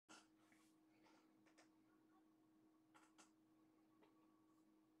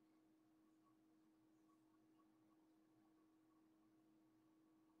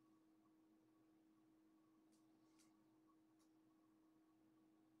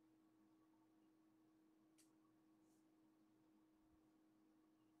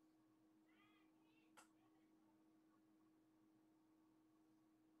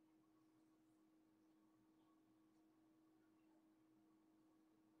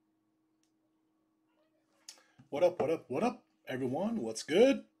What up, what up, what up, everyone? What's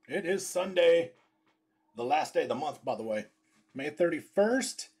good? It is Sunday, the last day of the month, by the way, May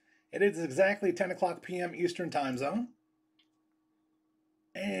 31st. It is exactly 10 o'clock p.m. Eastern Time Zone.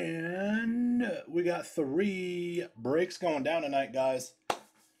 And we got 3 breaks going down tonight, guys.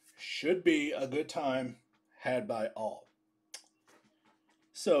 Should be a good time had by all.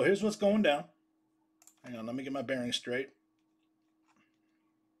 So here's what's going down. Hang on, let me get my bearings straight.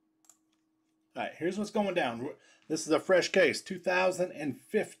 All right, here's what's going down. This is a fresh case,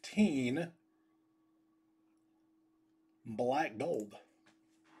 2015 black gold.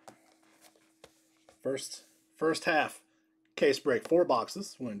 First half case break, 4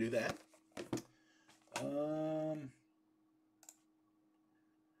 boxes. We're gonna do that.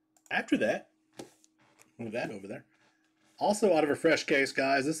 After that, move that over there. Also out of a fresh case,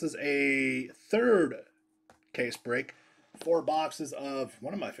 guys, this is a 3rd case break. 4 boxes of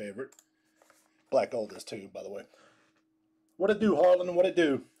one of my favorite. Black gold is too, by the way. What it do, Harlan? What it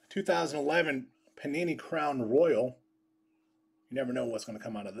do? 2011 Panini Crown Royal. You never know what's going to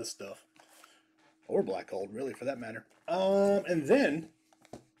come out of this stuff. Or black gold, really, for that matter. And then,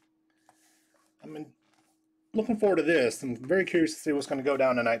 looking forward to this. I'm very curious to see what's going to go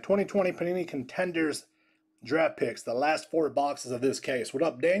down tonight. 2020 Panini Contenders draft picks. The last 4 boxes of this case. What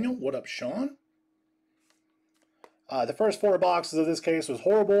up, Daniel? What up, Sean? The first 4 boxes of this case was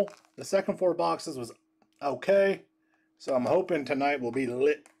horrible. The second 4 boxes was okay. So I'm hoping tonight will be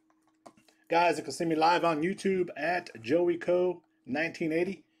lit. Guys, you can see me live on YouTube at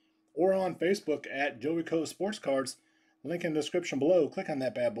joeykoe1980 or on Facebook at joeykoe sports cards. Link in the description below. Click on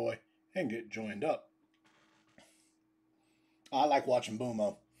that bad boy and get joined up. I like watching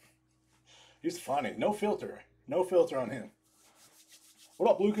Boomo. He's funny. No filter. No filter on him.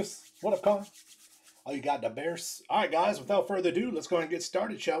 What up, Lucas? What up, Con? Oh, you got the Bears. All right, guys, without further ado, let's go ahead and get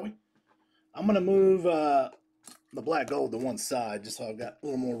started, shall we? I'm going to move the black gold to one side just so I've got a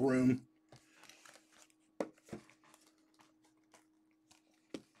little more room.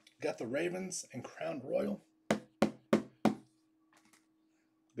 Got the Ravens and Crown Royal.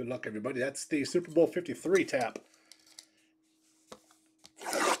 Good luck, everybody. That's the Super Bowl 53 tap.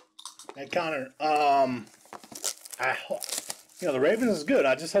 Hey, Connor, the Ravens is good.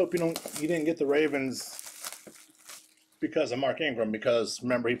 I just hope you didn't get the Ravens because of Mark Ingram, because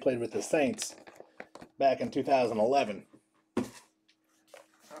remember he played with the Saints back in 2011. I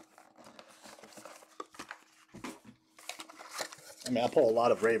mean, I pull a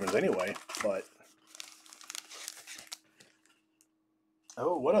lot of Ravens anyway, but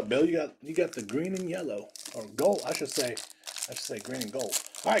oh, what up, Bill? You got the green and yellow, or gold? I should say green and gold.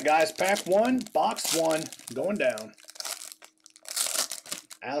 All right, guys, pack 1, box 1, going down.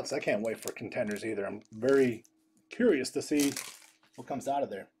 Alex, I can't wait for Contenders either. I'm very curious to see what comes out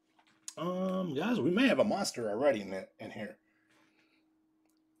of there. Guys, we may have a monster already in here.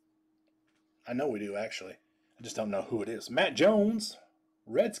 I know we do, actually. I just don't know who it is. Matt Jones,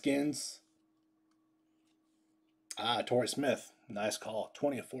 Redskins. Torrey Smith. Nice call.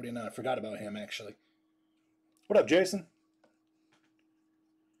 20 of 49. I forgot about him, actually. What up, Jason?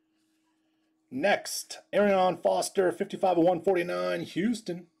 Next, Arion Foster, 55 of 149,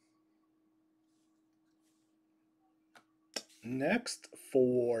 Houston. Next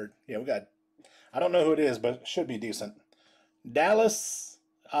for, we got, I don't know who it is, but it should be decent. Dallas,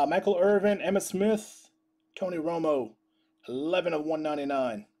 Michael Irvin, Emmitt Smith, Tony Romo, 11 of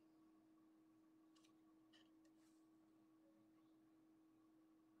 199.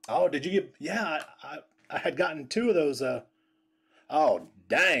 Oh, did you get, yeah, I had gotten 2 of those, oh,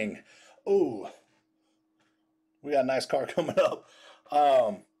 dang. Ooh, we got a nice car coming up.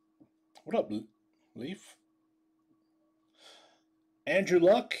 What up, Leaf? Andrew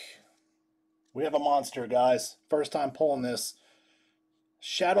Luck. We have a monster, guys. First time pulling this.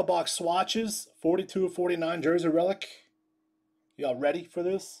 Shadowbox swatches, 42 of 49, Jersey Relic. Y'all ready for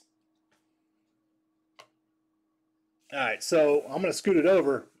this? All right, so I'm going to scoot it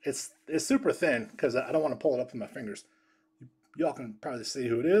over. It's super thin because I don't want to pull it up with my fingers. Y'all can probably see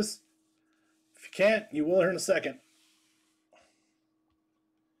who it is. If you can't, you will here in a second.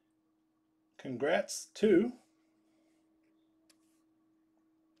 Congrats to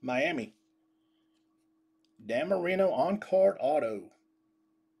Miami. Dan Marino on-card auto.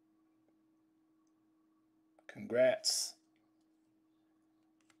 Congrats.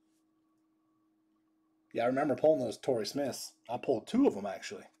 Yeah, I remember pulling those Torrey Smiths. I pulled 2 of them,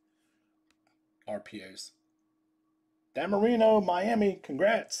 actually. RPAs. Dan Marino, Miami,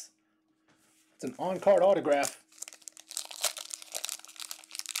 congrats. It's an on-card autograph.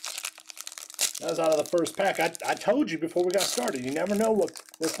 That was out of the first pack. I told you before we got started, you never know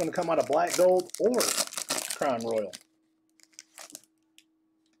what's going to come out of black gold or Crown Royal.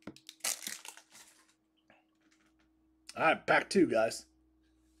 All right, pack 2, guys.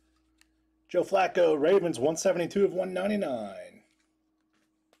 Joe Flacco, Ravens, 172 of 199.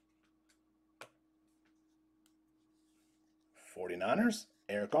 49ers,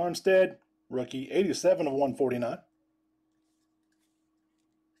 Eric Armstead, rookie, 87 of 149.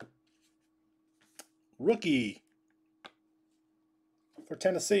 Rookie for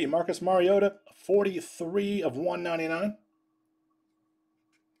Tennessee, Marcus Mariota, 43 of 199.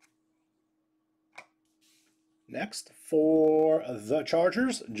 Next, for the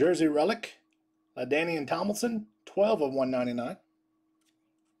Chargers, jersey relic, LaDainian Tomlinson, 12 of 199.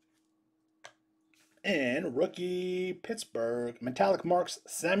 And rookie Pittsburgh, metallic marks,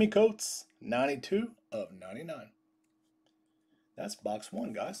 Sammy Coates, 92 of 99. That's box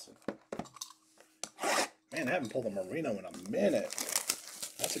 1, guys. Man, I haven't pulled a Merino in a minute.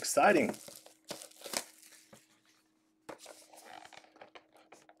 That's exciting.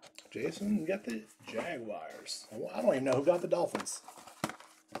 Jason, you got the Jaguars. I don't even know who got the Dolphins.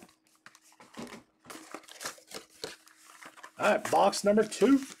 All right, box number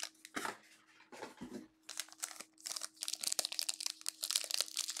 2.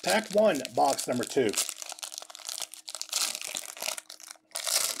 Pack 1, box number 2.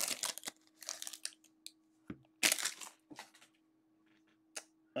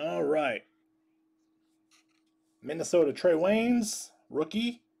 All right. Minnesota Trey Waynes,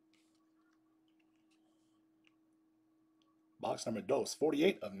 rookie. Box number 2,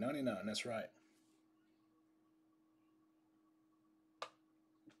 48 of 99. That's right.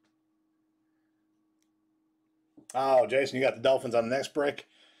 Oh, Jason, you got the Dolphins on the next break.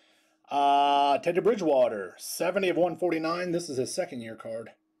 Teddy Bridgewater, 70 of 149. This is his second-year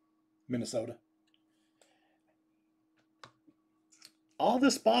card. Minnesota. All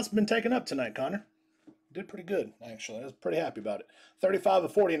the spots been taken up tonight, Connor. Did pretty good, actually. I was pretty happy about it. 35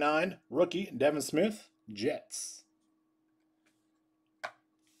 of 49. Rookie, Devin Smith, Jets.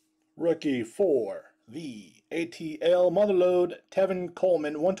 Rookie for the ATL Motherlode, Tevin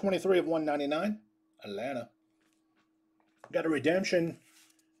Coleman, 123 of 199. Atlanta. Got a redemption.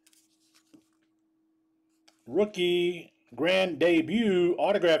 Rookie grand debut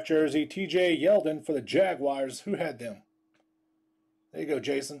autograph jersey, TJ Yeldon for the Jaguars. Who had them? There you go,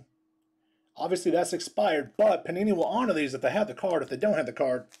 Jason. Obviously, that's expired, but Panini will honor these if they have the card. If they don't have the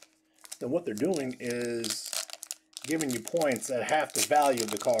card, then what they're doing is giving you points at half the value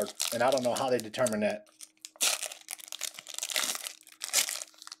of the card, and I don't know how they determine that.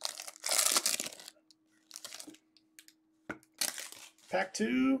 Pack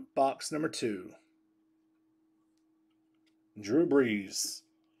 2, box number 2. Drew Brees,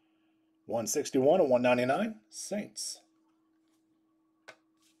 161 of 199, Saints.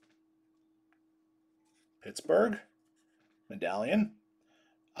 Pittsburgh, medallion.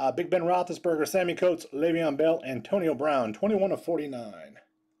 Big Ben Roethlisberger, Sammy Coates, Le'Veon Bell, Antonio Brown, 21 of 49.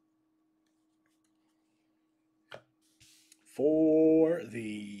 For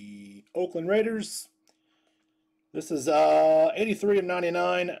the Oakland Raiders, this is 83 of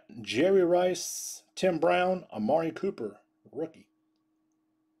 99, Jerry Rice, Tim Brown, Amari Cooper, rookie.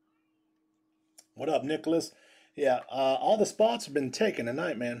 What up, Nicholas? Yeah, all the spots have been taken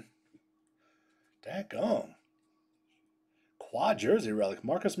tonight, man. Daggone. Quad jersey relic.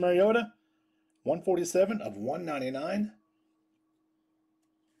 Marcus Mariota, 147 of 199.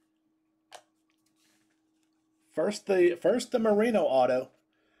 First the Merino auto.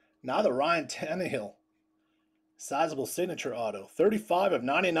 Now the Ryan Tannehill. Sizable signature auto. 35 of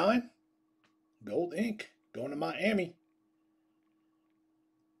 99. Gold ink. Going to Miami.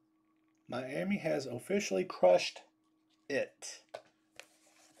 Miami has officially crushed it.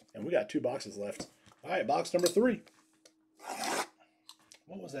 And we got 2 boxes left. All right, box number 3.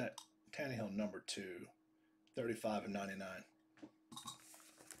 What was that? Tannehill number 2. 35 and 99.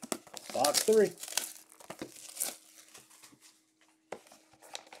 Box 3.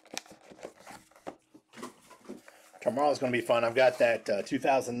 Tomorrow's going to be fun. I've got that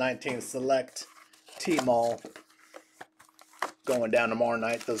 2019 Select T-Mall going down tomorrow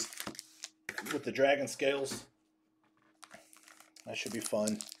night. Those with the dragon scales. That should be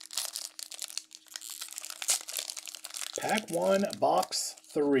fun. Pack 1, box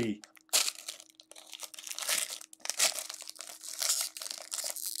 3.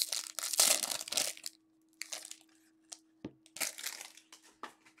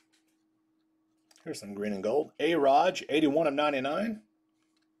 Here's some green and gold. A-Raj, 81 of 99.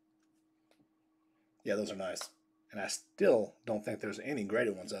 Yeah, those are nice. And I still don't think there's any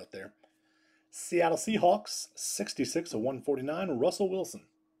graded ones out there. Seattle Seahawks, 66 of 149. Russell Wilson.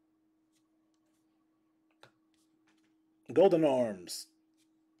 Golden Arms.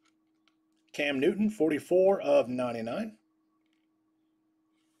 Cam Newton, 44 of 99.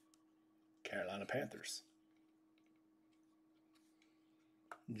 Carolina Panthers.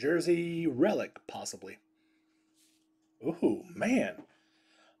 Jersey Relic, possibly. Ooh, man.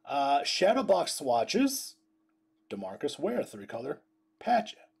 Shadow Box Swatches. DeMarcus Ware, 3-color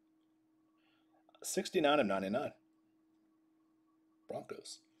patch. 69 of 99.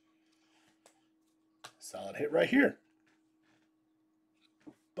 Broncos. Solid hit right here.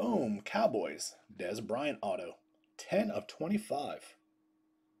 Boom. Cowboys. Dez Bryant auto. 10 of 25.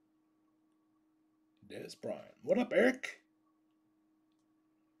 Dez Bryant. What up, Eric?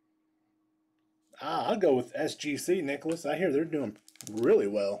 I'll go with SGC, Nicholas. I hear they're doing really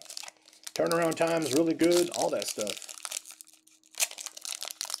well. Turnaround time's really good. All that stuff.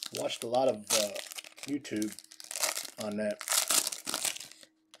 Watched a lot of YouTube on that.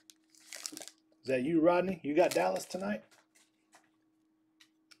 Is that you, Rodney? You got Dallas tonight?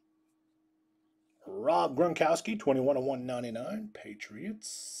 Rob Gronkowski, 21 of 199.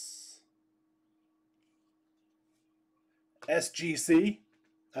 Patriots. SGC.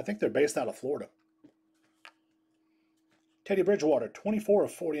 I think they're based out of Florida. Teddy Bridgewater, 24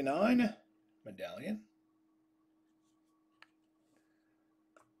 of 49. Medallion.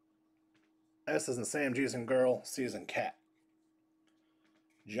 S is in Sam Jason Girl, Season Cat.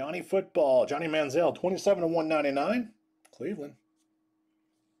 Johnny Football, Johnny Manziel, 27 of 199. Cleveland.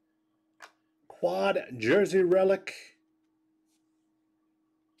 Quad Jersey Relic.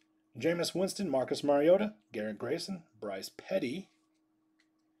 Jameis Winston, Marcus Mariota, Garrett Grayson, Bryce Petty.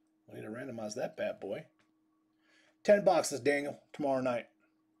 We need to randomize that bad boy. 10 boxes, Daniel, tomorrow night.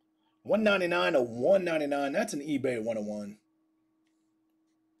 199 of 199. That's an eBay 101.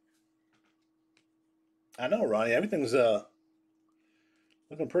 I know, Ronnie. Everything's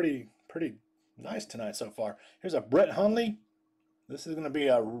looking pretty nice tonight so far. Here's a Brett Hundley. This is going to be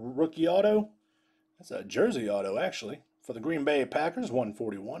a rookie auto. That's a jersey auto, actually, for the Green Bay Packers.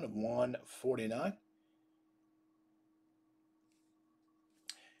 141 of 149.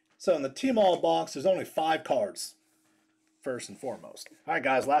 So in the Team All box, there's only 5 cards, first and foremost. All right,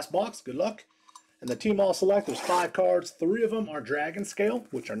 guys, last box. Good luck. In the Team All Select, there's 5 cards. 3 of them are Dragon Scale,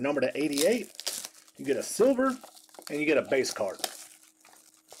 which are numbered to 88. You get a silver, and you get a base card.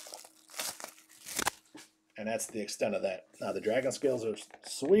 And that's the extent of that. Now, the Dragon Scales are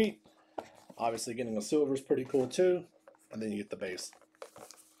sweet. Obviously, getting a silver is pretty cool, too. And then you get the base.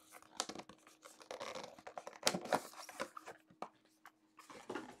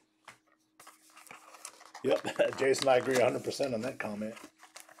 Yep, Jason, I agree 100% on that comment.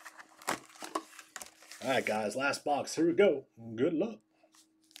 All right, guys, last box. Here we go. Good luck.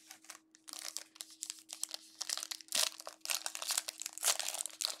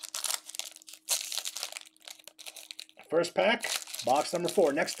 First pack, box number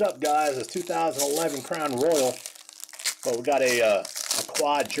 4. Next up, guys, is 2011 Crown Royal. But we got a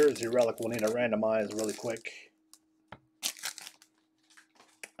quad jersey relic we'll need to randomize really quick.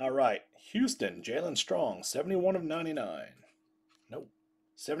 All right, Houston, Jalen Strong, 71 of 99. Nope,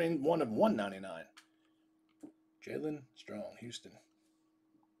 71 of 199. Jalen Strong, Houston.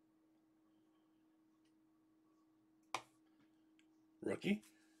 Rookie.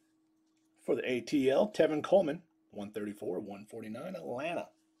 For the ATL, Tevin Coleman, 134 of 149, Atlanta.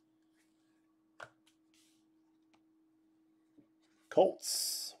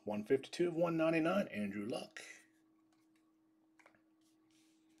 Colts, 152 of 199, Andrew Luck.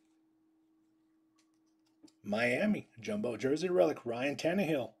 Miami, jumbo jersey relic, Ryan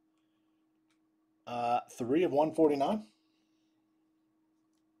Tannehill. 3 of 149.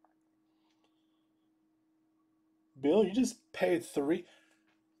 Bill, you just paid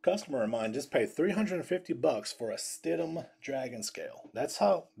customer of mine just paid $350 for a Stidham Dragon Scale. That's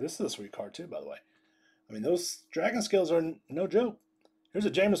how, this is a sweet card too, by the way. I mean, those Dragon Scales are no joke. Here's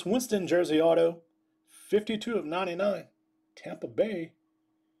a Jameis Winston jersey auto, 52 of 99. Tampa Bay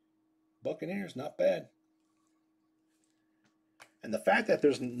Buccaneers, not bad. And the fact that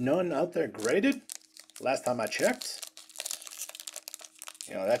there's none out there graded, last time I checked,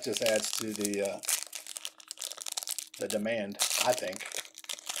 you know, that just adds to the demand, I think.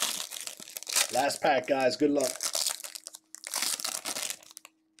 Last pack, guys. Good luck.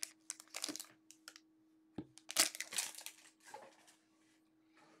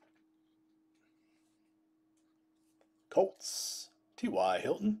 Colts, T.Y.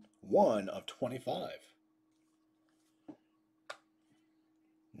 Hilton, 1 of 25.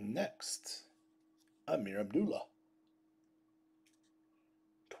 Next, Amir Abdullah,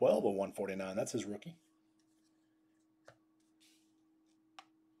 12 of 149. That's his rookie.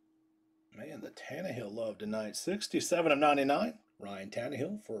 Man, the Tannehill love tonight. 67 of 99. Ryan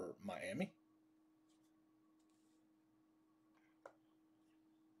Tannehill for Miami.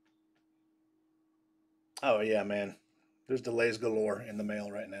 Oh, yeah, man. There's delays galore in the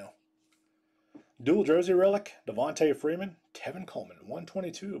mail right now. Dual jersey relic, Devontae Freeman, Tevin Coleman,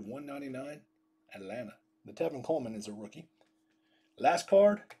 122 of 199, Atlanta. The Tevin Coleman is a rookie. Last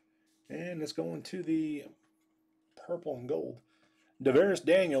card, and it's going to the purple and gold. Devarius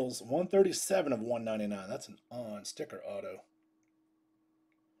Daniels, 137 of 199. That's an on-sticker auto.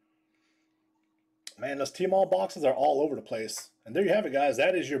 Man, those T-Mall boxes are all over the place. And there you have it, guys.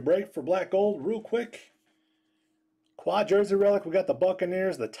 That is your break for Black Gold. Real quick, quad jersey relic, we got the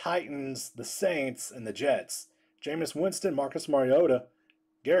Buccaneers, the Titans, the Saints, and the Jets. Jameis Winston, Marcus Mariota,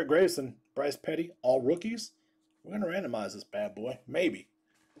 Garrett Grayson, Bryce Petty, all rookies. We're going to randomize this bad boy. Maybe.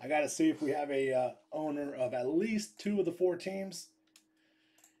 I got to see if we have a owner of at least 2 of the 4 teams.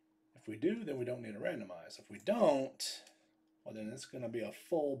 If we do, then we don't need to randomize. If we don't, well, then it's going to be a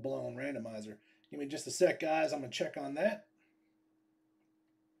full-blown randomizer. Give me just a sec, guys. I'm going to check on that.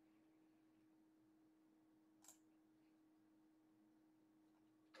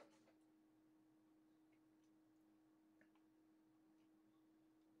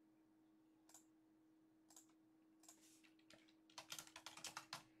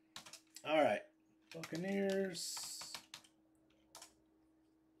 All right. Buccaneers.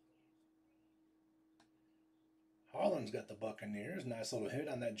 Harlan's got the Buccaneers. Nice little hit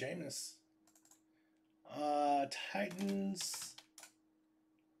on that Jameis. Titans.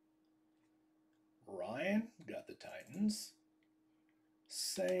 Ryan got the Titans.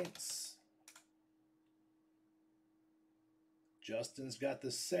 Saints. Justin's got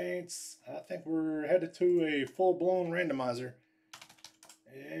the Saints. I think we're headed to a full-blown randomizer.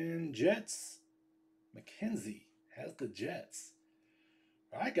 And Jets. McKenzie has the Jets.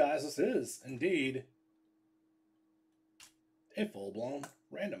 All right, guys, this is indeed a full-blown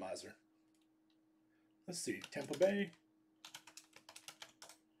randomizer. Let's see, Tampa Bay,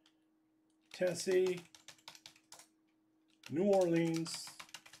 Tennessee, New Orleans,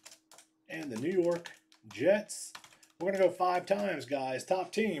 and the New York Jets. We're going to go 5 times, guys.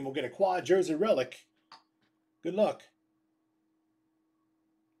 Top team will get a quad jersey relic. Good luck.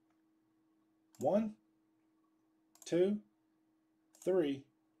 1, 2, 3,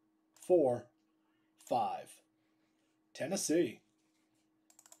 4, 5. Tennessee.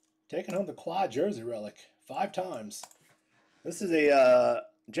 Taking home the quad jersey relic 5 times. This is a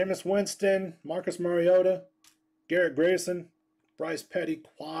Jameis Winston, Marcus Mariota, Garrett Grayson, Bryce Petty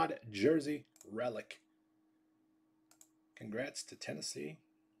quad jersey relic. Congrats to Tennessee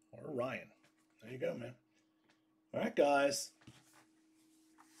or Ryan. There you go, man. All right, guys.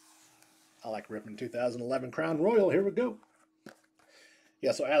 I like ripping 2011 Crown Royal. Here we go.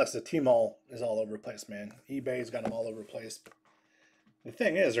 Yeah, so Alex, the T-Mall is all over the place, man. eBay's got them all over the place. The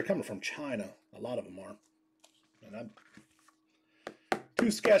thing is, they're coming from China. A lot of them are. And I'm too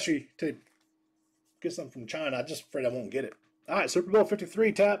sketchy to get something from China. I'm just afraid I won't get it. All right, Super Bowl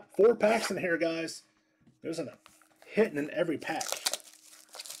 53 tap. 4 packs in here, guys. There's a hitting in every pack.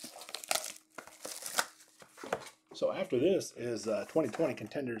 So after this is 2020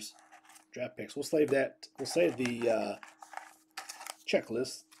 Contenders draft picks. We'll save that. We'll save the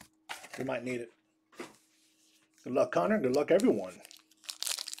checklist. We might need it. Good luck, Connor. Good luck, everyone.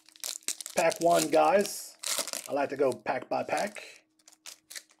 Pack 1, guys. I like to go pack by pack.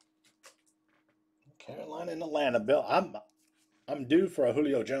 Carolina and Atlanta. Bill, I'm due for a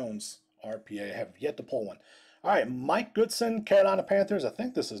Julio Jones RPA. I have yet to pull one. All right, Mike Goodson, Carolina Panthers. I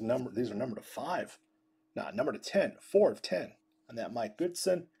think this is these are number to 5. No, number to 10. 4 of 10 on that Mike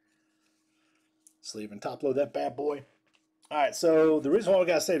Goodson. Sleeve and top load that bad boy. All right, so the reason why we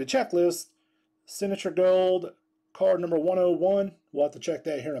got to say the checklist, signature gold, card number 101. We'll have to check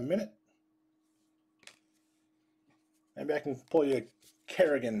that here in a minute. Maybe I can pull you a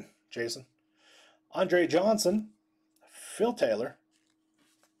Kerrigan, Jason. Andre Johnson, Phil Taylor.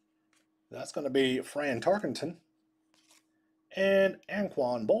 That's going to be Fran Tarkenton. And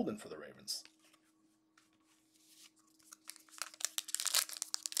Anquan Bolden for the Ravens.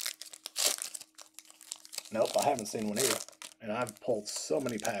 Nope, I haven't seen one either. And I've pulled so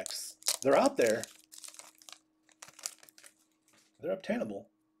many packs. They're out there. They're obtainable.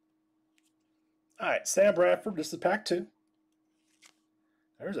 All right, Sam Bradford. This is pack 2.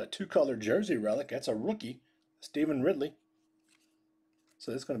 There's a 2-color jersey relic. That's a rookie, Stephen Ridley.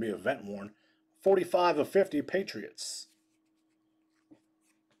 So this is going to be event worn. 45 of 50 Patriots.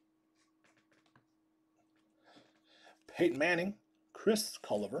 Peyton Manning, Chris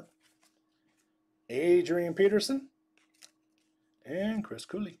Culliver, Adrian Peterson, and Chris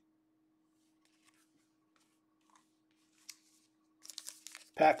Cooley.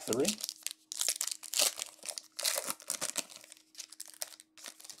 Pack 3.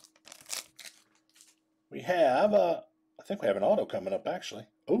 We have, I think we have an auto coming up, actually.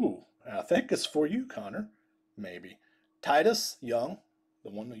 Ooh, I think it's for you, Connor. Maybe. Titus Young, the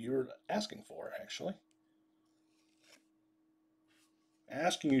one that you were asking for, actually.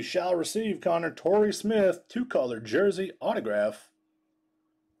 Asking you shall receive, Connor. Torrey Smith, 2-color jersey autograph.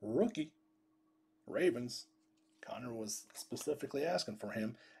 Rookie. Ravens. Connor was specifically asking for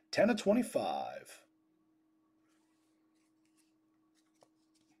him. 10/25.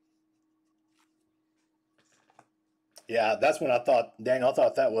 Yeah, that's when I thought, Daniel, I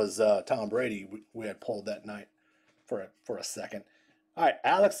thought that was Tom Brady we had pulled that night for a second. All right,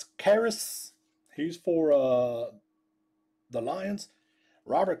 Alex Karras. He's for the Lions.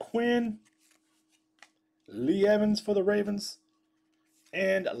 Robert Quinn. Lee Evans for the Ravens.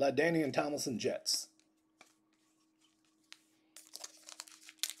 And LaDainian Tomlinson, Jets.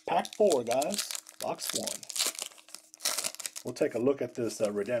 Pack 4, guys. Box 1. We'll take a look at this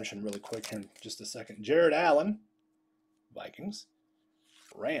redemption really quick here in just a second. Jared Allen, Vikings.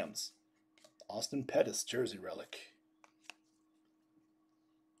 Rams. Austin Pettis, jersey relic.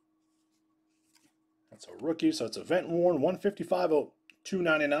 That's a rookie, so it's event worn. 155 of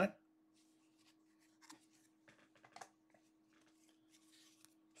 299.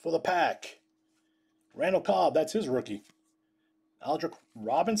 For the pack, Randall Cobb, that's his rookie. Aldrick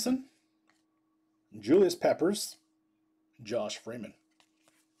Robinson, Julius Peppers, Josh Freeman.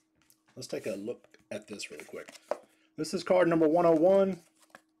 Let's take a look at this really quick. This is card number 101.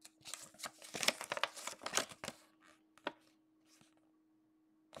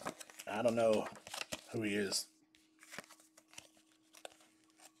 I don't know who he is.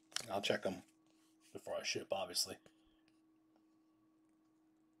 I'll check him before I ship, obviously.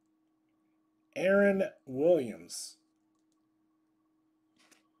 Aaron Williams.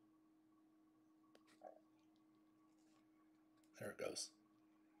 There it goes.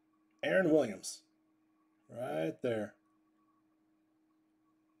 Aaron Williams. Right there.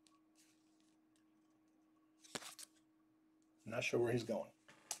 Not sure where he's going.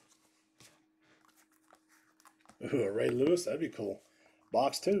 Ooh, a Ray Lewis, that'd be cool.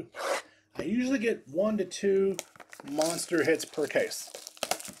 Box 2. I usually get 1 to 2 monster hits per case.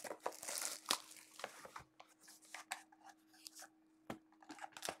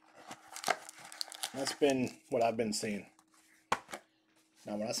 That's been what I've been seeing.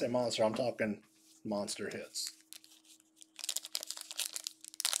 Now, when I say monster, I'm talking monster hits.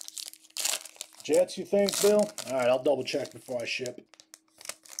 Jets, you think, Bill? All right, I'll double check before I ship.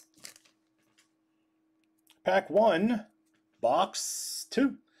 Pack 1, box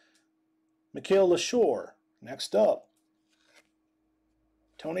 2. Mikhail LaShore. Next up,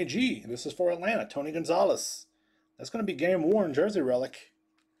 Tony G. This is for Atlanta. Tony Gonzalez. That's going to be game worn jersey relic.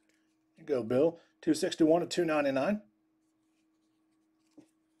 Here you go, Bill. 261 to 299.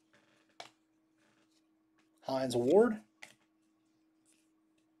 Hines Ward.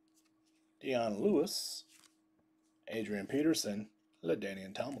 Deion Lewis. Adrian Peterson.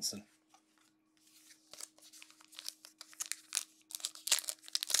 LaDainian Tomlinson.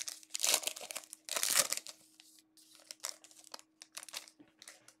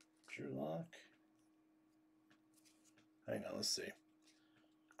 Drew Lock. Hang on, let's see.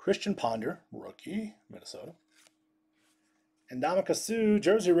 Christian Ponder, rookie, Minnesota. And Ndamukong Suh,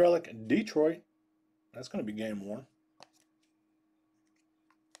 jersey relic, Detroit. That's going to be game worn.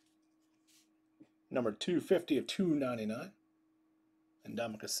 Number 250 of 299. And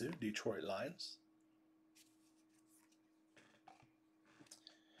Ndamukong Suh, Detroit Lions.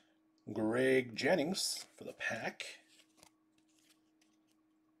 Greg Jennings for the pack.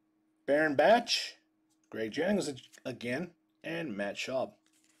 Baron Batch, Greg Jennings again, and Matt Schaub.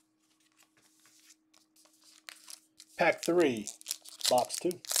 Pack 3, box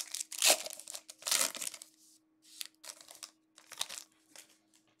 2.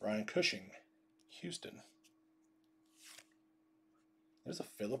 Ryan Cushing, Houston. There's a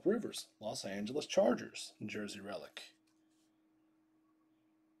Phillip Rivers, Los Angeles Chargers, jersey relic.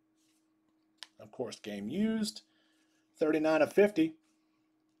 Of course, game used, 39 of 50.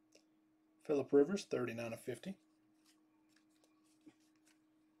 Phillip Rivers, 39 of 50.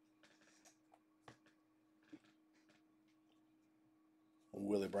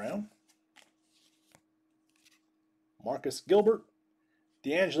 Willie Brown. Marcus Gilbert.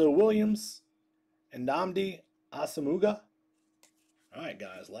 D'Angelo Williams. And Nnamdi Asomugha. All right,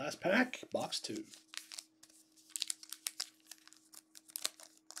 guys, last pack, box 2.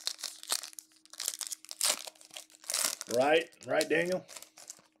 Right, Daniel?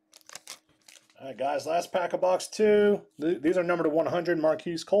 All right, guys, last pack of box 2. These are numbered to 100.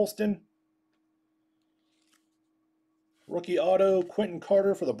 Marquise Colston. Rookie auto, Quentin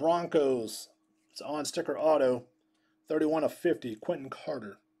Carter for the Broncos. It's on sticker auto. 31 of 50, Quentin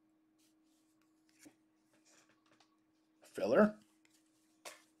Carter. Filler.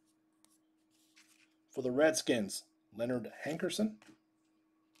 For the Redskins, Leonard Hankerson.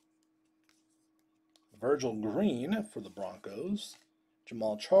 Virgil Green for the Broncos.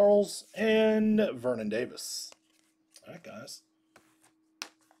 Jamal Charles and Vernon Davis. All right, guys.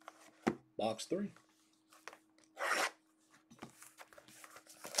 Box 3.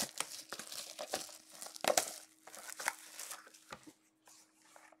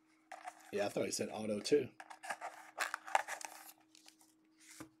 Yeah, I thought he said auto too.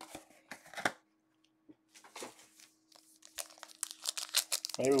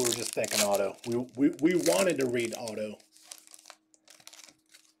 Maybe we were just thinking auto. We wanted to read auto.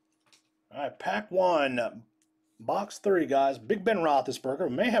 All right, pack 1, box 3, guys. Big Ben Roethlisberger.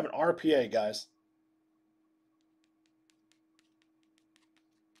 We may have an RPA, guys.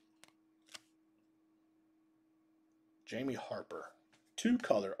 Jamie Harper.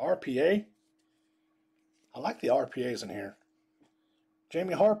 2-color RPA. I like the RPAs in here.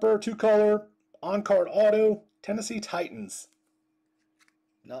 Jamie Harper, 2-color, on-card auto, Tennessee Titans.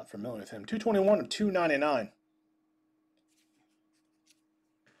 Not familiar with him. 221 of 299.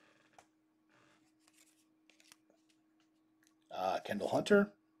 Kendall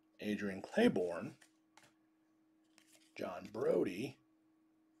Hunter, Adrian Claiborne, John Brody,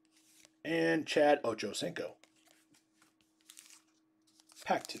 and Chad Ochocinco.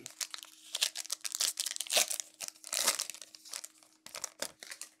 Pack 2.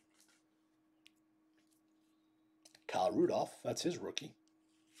 Kyle Rudolph, that's his rookie.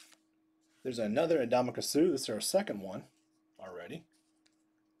 There's another Ndamukong Suh. This is our second one already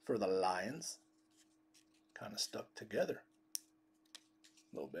for the Lions. Kind of stuck together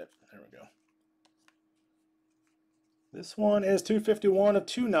a little bit. There we go. This one is 251 of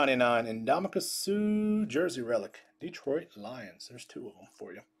 299. Ndamukong Suh jersey relic. Detroit Lions. There's 2 of them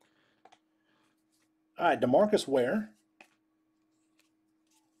for you. All right, DeMarcus Ware,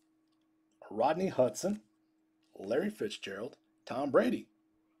 Rodney Hudson, Larry Fitzgerald, Tom Brady.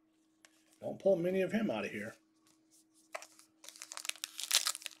 Don't pull many of him out of here.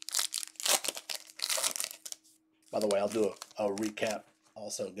 By the way, I'll do a recap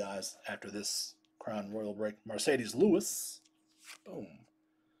also, guys, after this Crown Royal break. Mercedes Lewis. Boom.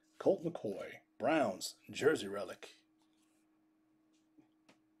 Colt McCoy. Browns. Jersey relic.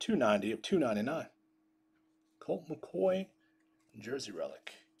 290 of 299. Colt McCoy. Jersey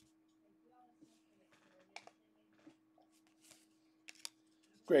relic.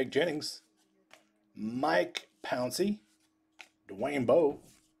 Greg Jennings. Mike Pouncey. Dwayne Bowe.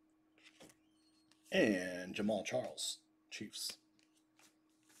 And Jamal Charles. Chiefs.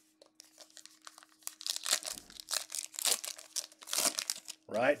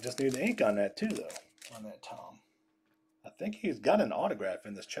 Right, just need the ink on that too, though, on that Tom. I think he's got an autograph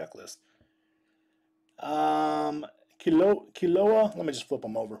in this checklist. Kiloa, let me just flip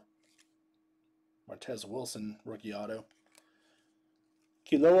them over. Martez Wilson, rookie auto.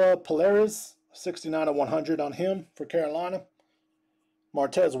 Kiloa Polaris, 69 of 100 on him for Carolina.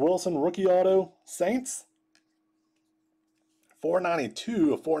 Martez Wilson, rookie auto, Saints.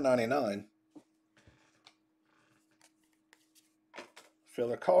 492 of 499.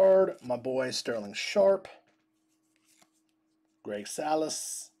 Filler card, my boy Sterling Sharp, Greg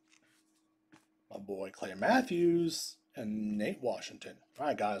Salas, my boy Clay Matthews, and Nate Washington. All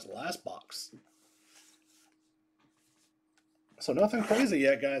right, guys, last box. So nothing crazy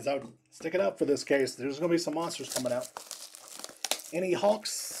yet, guys. I would stick it out for this case. There's going to be some monsters coming out. Any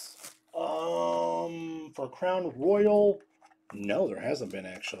Hawks for Crown Royal? No, there hasn't been,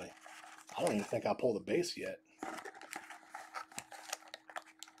 actually. I don't even think I pulled a base yet.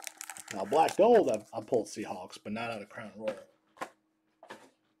 Now, Black Gold, I pulled Seahawks, but not out of Crown Royal.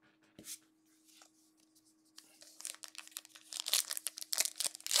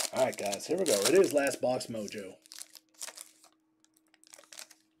 All right, guys, here we go. It is Last Box Mojo.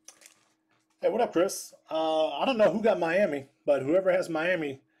 Hey, what up, Chris? I don't know who got Miami, but whoever has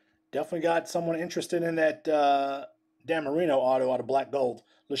Miami definitely got someone interested in that Dan Marino auto out of Black Gold.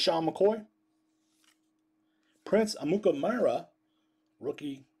 LaShawn McCoy. Prince Amukamara,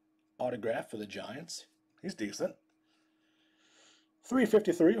 rookie autograph for the Giants. He's decent.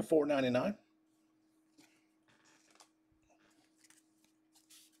 353 of 499.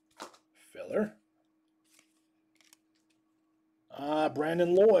 Filler.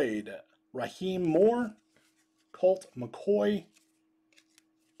 Brandon Lloyd. Raheem Moore. Colt McCoy.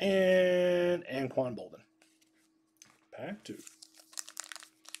 and Anquan Bolden. Pack 2.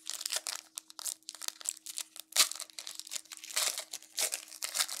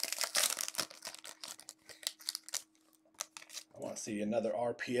 I want to see another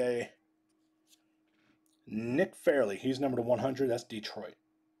RPA. Nick Fairley, he's number to 100. That's Detroit.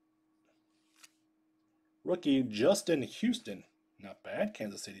 Rookie Justin Houston, not bad.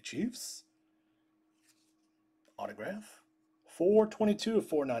 Kansas City Chiefs. Autograph. 422 of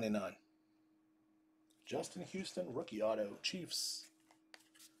 499. Justin Houston, rookie auto, Chiefs.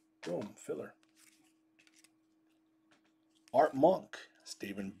 Boom, filler. Art Monk,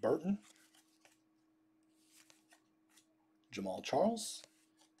 Stephen Burton. Jamal Charles.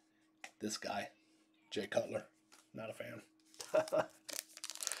 This guy, Jay Cutler. Not a fan.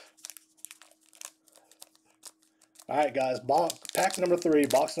 All right, guys. Pack number 3,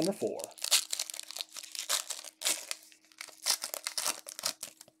 box number 4.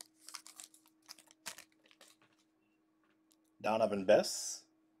 Donovan Bess.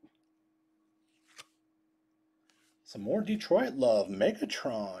 Some more Detroit love.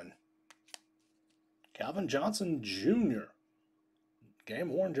 Megatron. Calvin Johnson Jr. Game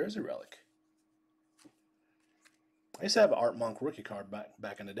worn jersey relic. I used to have an Art Monk rookie card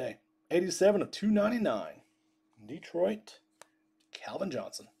back in the day. 87 of 299. Detroit. Calvin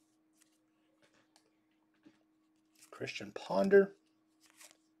Johnson. Christian Ponder.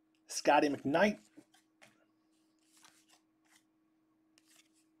 Scotty McKnight.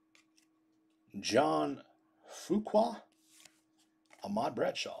 John Fuqua. Ahmad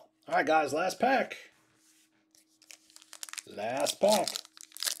Bradshaw. All right, guys, last pack. Last pack.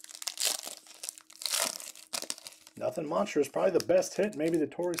 Nothing monstrous. Probably the best hit. Maybe the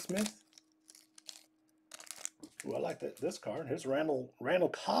Torrey Smith. Ooh, I like this card. Here's Randall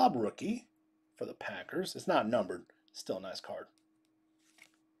Cobb rookie for the Packers. It's not numbered. Still a nice card.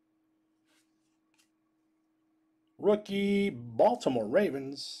 Rookie Baltimore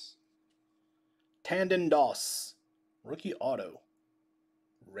Ravens. Tandon Doss. Rookie auto.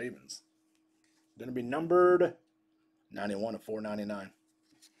 Ravens. Going to be numbered 91 of 499.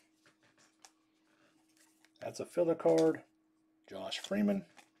 That's a filler card. Josh Freeman.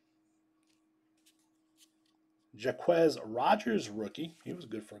 Jaquez Rogers rookie. He was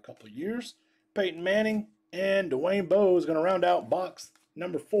good for a couple of years. Peyton Manning and Dwayne Bowe is going to round out box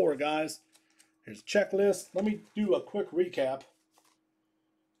number 4, guys. Here's a checklist. Let me do a quick recap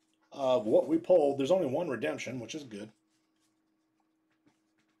of what we pulled. There's only one redemption, which is good.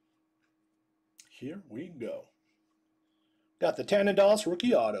 Here we go. Got the Tandon Doss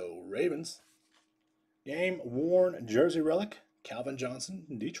rookie auto, Ravens. Game worn jersey relic, Calvin Johnson,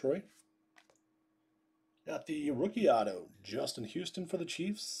 Detroit. Got the rookie auto, Justin Houston for the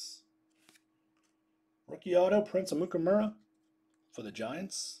Chiefs. Rookie auto, Prince Amukamura for the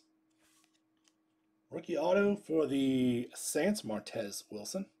Giants. Rookie auto for the Saints, Martez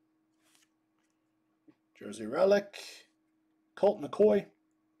Wilson. Jersey relic, Colt McCoy,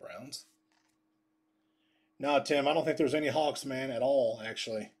 Browns. No, Tim, I don't think there's any Hawks, man, at all,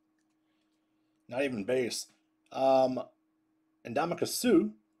 actually. Not even base. Ndamukong Suh,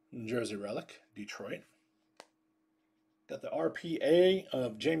 jersey relic, Detroit. Got the RPA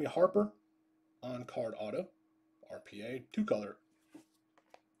of Jamie Harper on card auto. RPA, 2-color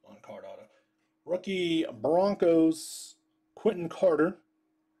on card auto. Rookie Broncos, Quentin Carter,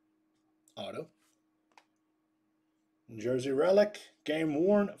 auto. Jersey relic, game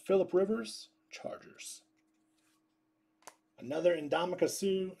worn, Phillip Rivers, Chargers. Another Ndamukong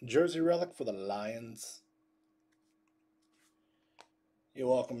Suh jersey relic for the Lions. You're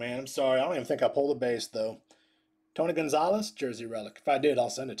welcome, man. I'm sorry. I don't even think I pulled a base, though. Tony Gonzalez jersey relic. If I did,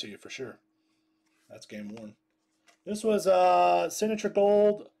 I'll send it to you for sure. That's game worn. This was signature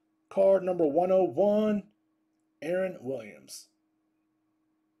gold card number 101, Aaron Williams.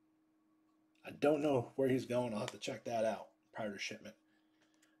 I don't know where he's going. I'll have to check that out prior to shipment.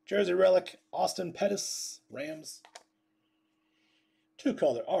 Jersey relic, Austin Pettis, Rams.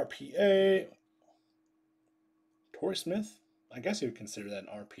 2-color RPA. Torrey Smith. I guess you would consider that an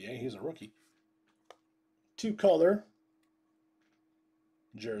RPA. He's a rookie. 2-color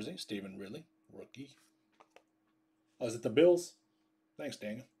jersey, Stephen Ridley, rookie. Oh, is it the Bills? Thanks,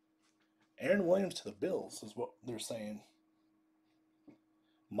 Daniel. Aaron Williams to the Bills is what they're saying.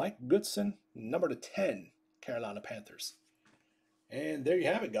 Mike Goodson, number to 10, Carolina Panthers. And there you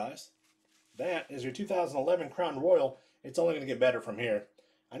have it, guys. That is your 2011 Crown Royal. It's only going to get better from here.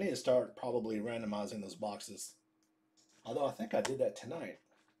 I need to start probably randomizing those boxes. Although I think I did that tonight.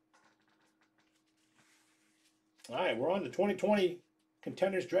 All right, we're on to 2020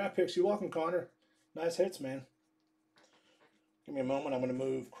 Contenders draft picks. You're welcome, Connor. Nice hits, man. Give me a moment. I'm going to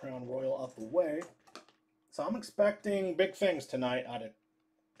move Crown Royal out the way. So I'm expecting big things tonight out of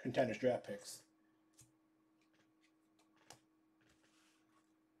Contenders draft picks.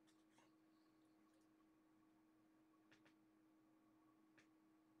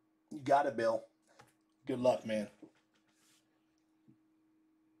 You got it, Bill. Good luck, man.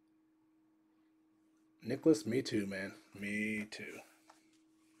 Nicholas, me too, man. Me too.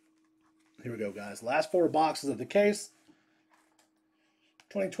 Here we go, guys. Last 4 boxes of the case.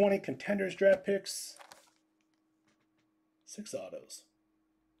 2020 Contenders draft picks. 6 autos.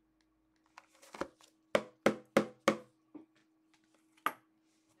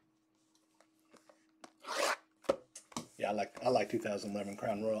 Yeah, I like 2011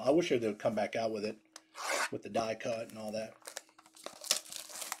 Crown Royal. I wish they would come back out with it, with the die cut and all that.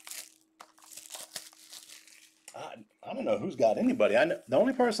 I don't know who's got anybody. I know the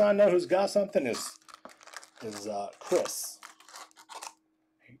only person I know who's got something is Chris,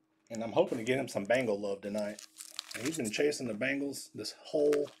 and I'm hoping to get him some Bengal love tonight. And he's been chasing the Bengals this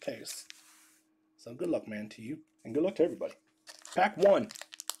whole case. So good luck, man, to you, and good luck to everybody. Pack 1.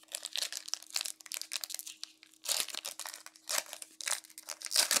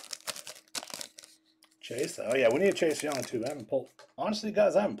 Chase. Oh yeah, we need to Chase Young too. I haven't pulled. Honestly,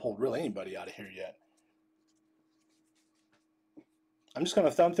 guys, I haven't pulled really anybody out of here yet. I'm just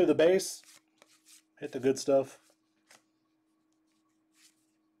gonna thumb through the base, hit the good stuff.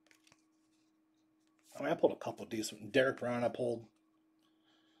 I mean, I pulled a couple decent. Derek Brown, I pulled.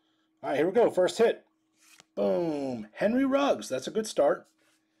 All right, here we go. First hit. Boom. Henry Ruggs. That's a good start.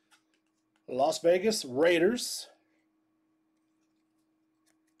 Las Vegas Raiders.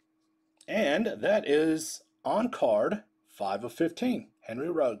 And that is on card 5 of 15. Henry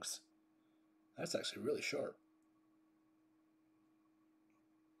Ruggs. That's actually really sharp.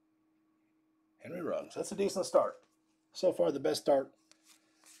 Henry Ruggs. That's a decent start. So far, the best start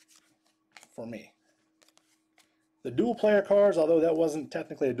for me. The dual player cards, although that wasn't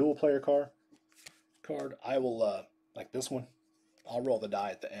technically a dual player card, I will, like this one, I'll roll the die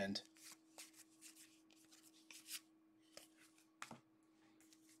at the end.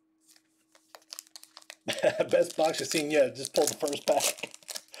 Best box you've seen yet. Just pulled the first pack.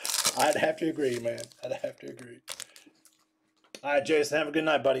 I'd have to agree, man. I'd have to agree. All right, Jason, have a good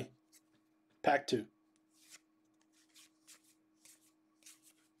night, buddy. Pack 2.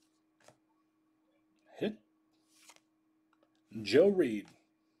 Hit. Joe Reed.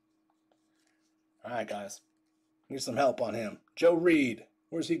 All right, guys. Need some help on him. Joe Reed.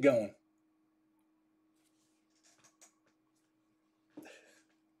 Where's he going?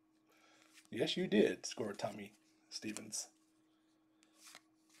 Yes, you did score Tommy Stevens.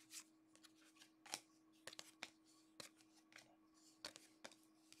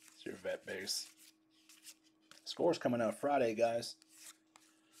 It's your vet base. Score's coming out Friday, guys.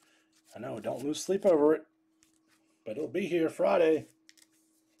 I know, don't lose sleep over it. But it'll be here Friday.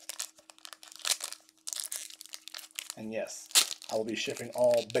 And yes, I will be shipping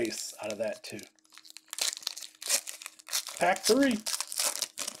all base out of that too. Pack 3.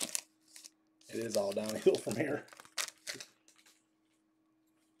 It is all downhill from here.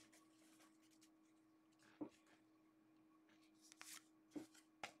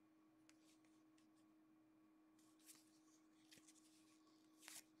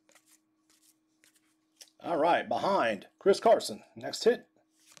 All right, behind Chris Carson. Next hit.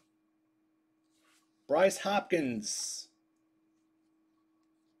 Bryce Hopkins.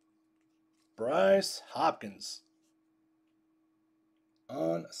 Bryce Hopkins.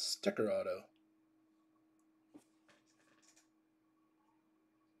 On sticker auto.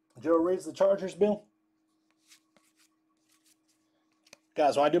 Joe reads the Chargers, Bill.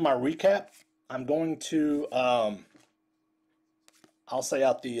 Guys, when I do my recap, I'm going to, I'll say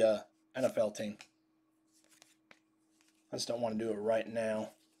out the NFL team. I just don't want to do it right now.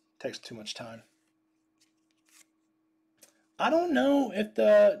 It takes too much time. I don't know if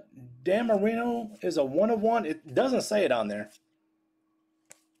the Dan Marino is a 1 of 1. It doesn't say it on there.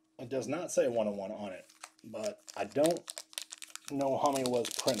 It does not say 1 of 1 on it. But I don't know how many was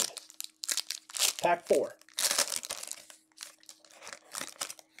printed. Pack 4.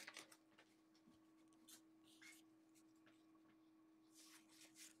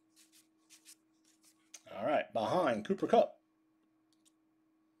 All right, behind Cooper Kupp.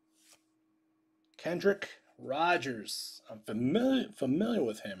 Kendrick Rogers. I'm familiar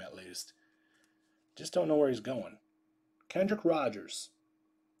with him at least. Just don't know where he's going. Kendrick Rogers.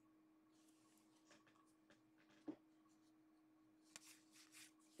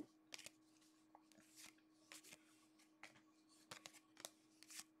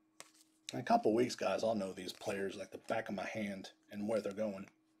 In a couple weeks, guys, I'll know these players like the back of my hand and where they're going.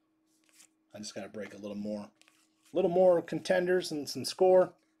 I just got to break a little more contenders and some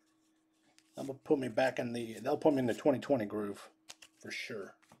score. That'll put me back in the 2020 groove for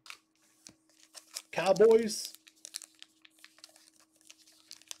sure. Cowboys.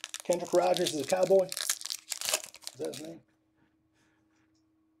 Kendrick Rogers is a Cowboy. Is that his name?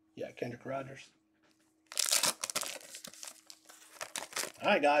 Yeah, Kendrick Rogers. All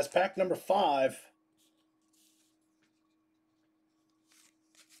right, guys, pack number 5.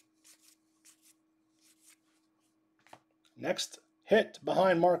 Next hit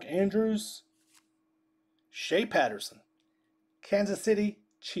behind Mark Andrews, Shea Patterson, Kansas City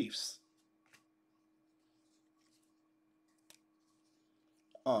Chiefs.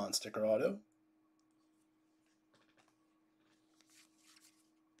 On sticker auto.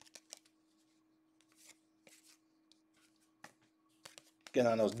 Again,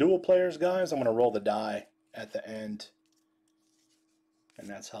 on those dual players, guys, I'm going to roll the die at the end. And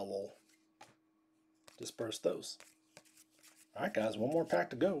that's how we'll disperse those. All right, guys, one more pack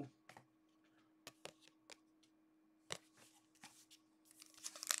to go.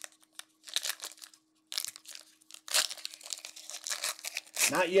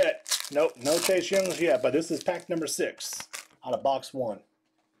 Not yet. Nope, no Chase Youngs yet, but this is pack number 6 out of box 1.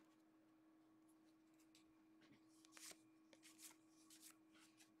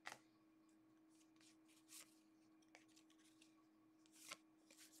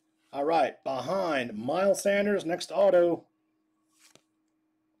 All right, behind Miles Sanders, next auto,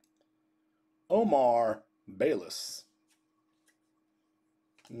 Omar Bayless.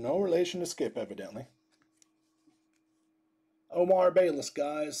 No relation to Skip, evidently. Omar Bayless,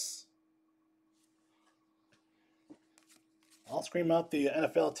 guys. I'll scream out the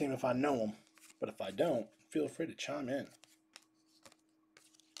NFL team if I know them, but if I don't, feel free to chime in.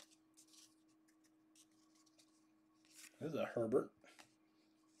 This is a Herbert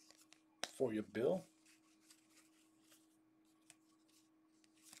for you, Bill.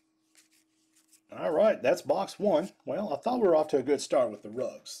 All right, that's box 1. Well, I thought we were off to a good start with the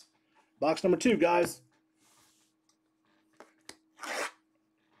rugs. Box number 2, guys.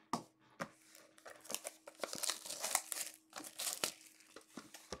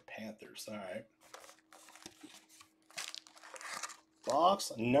 Panthers, all right.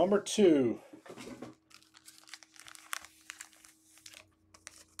 Box number 2.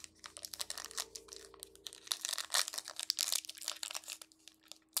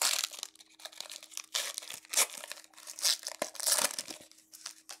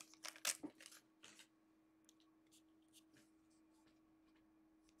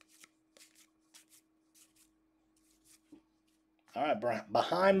 All right,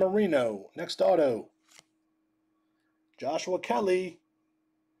 behind Marino, next auto, Joshua Kelly.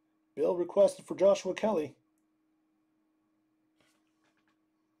 Bill requested for Joshua Kelly.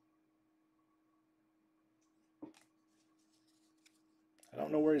 I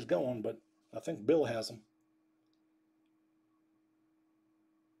don't know where he's going, but I think Bill has him.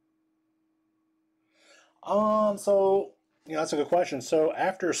 So, that's a good question. So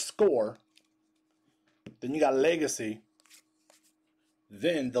after score, then you got legacy.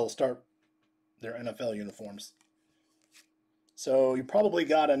 Then they'll start their NFL uniforms. So you probably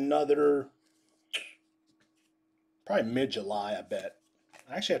got another, probably mid-July, I bet.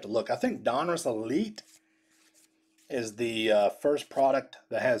 I actually have to look. I think Donruss Elite is the first product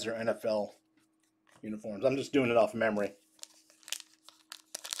that has their NFL uniforms. I'm just doing it off memory.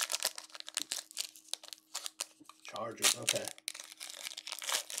 Chargers, okay.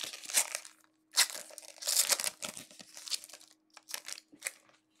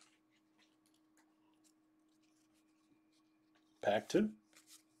 Pack 2.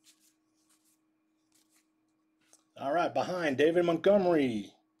 All right, behind David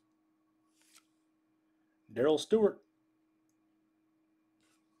Montgomery, Darrell Stewart,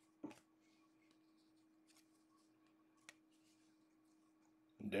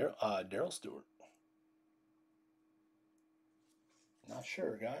 Darrell Stewart. Not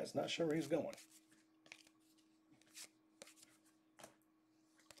sure, guys. Not sure where he's going.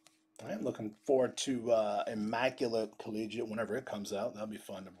 I am looking forward to Immaculate Collegiate whenever it comes out. That'll be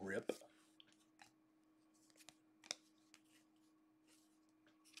fun to rip.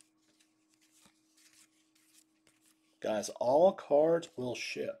 Guys, all cards will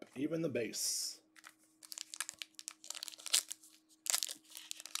ship, even the base.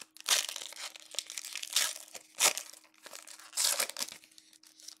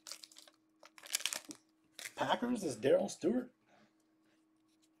 Packers is Darrell Stewart.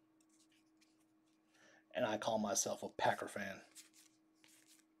 And I call myself a Packer fan.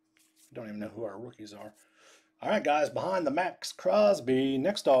 Don't even know who our rookies are. All right, guys, behind the Max Crosby,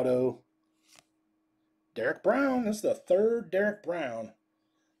 next auto, Derek Brown. This is the third Derek Brown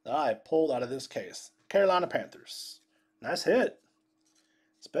that I pulled out of this case. Carolina Panthers. Nice hit.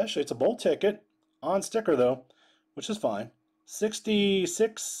 Especially, it's a bowl ticket on sticker, though, which is fine. 59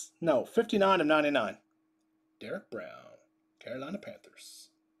 of 99. Derek Brown, Carolina Panthers.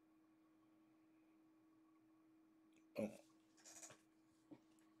 Oh.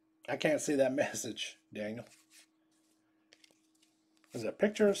 I can't see that message, Daniel. Is it a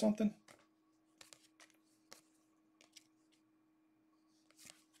picture or something?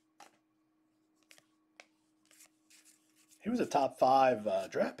 He was a top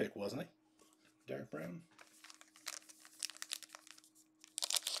 5 draft pick, wasn't he? Derek Brown.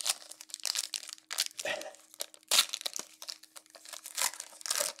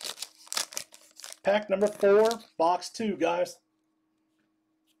 Pack number 4, box 2, guys.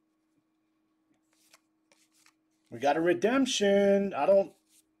 We got a redemption.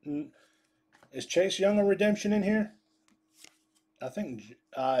 Is Chase Young a redemption in here? I think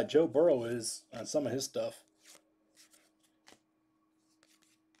Joe Burrow is on some of his stuff.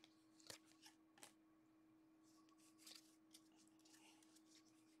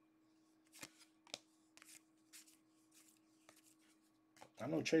 I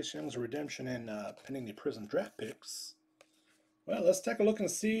know Chase Young's a redemption in Panini Prism draft picks. Well, let's take a look and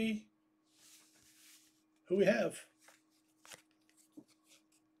see who we have.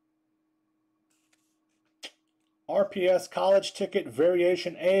 RPS College Ticket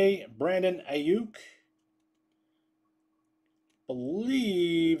Variation A, Brandon Ayuk.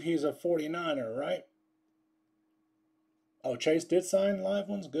 Believe he's a 49er, right? Oh, Chase did sign live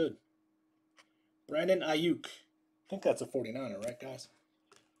ones? Good. Brandon Ayuk. I think that's a 49er, right, guys?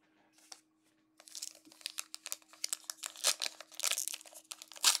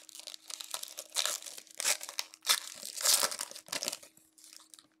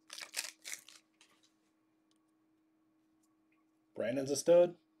 Brandon's a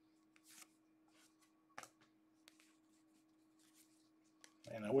stud.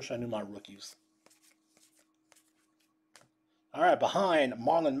 Man, I wish I knew my rookies. All right, behind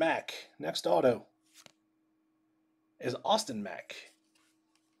Marlon Mack. Next auto is Austin Mack.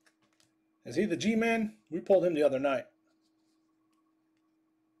 Is he the G-Man? We pulled him the other night.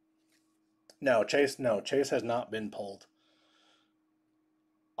 No, Chase has not been pulled.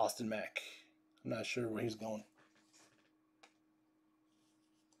 Austin Mack. I'm not sure where he's going.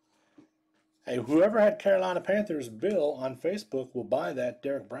 Hey, whoever had Carolina Panthers bill on Facebook will buy that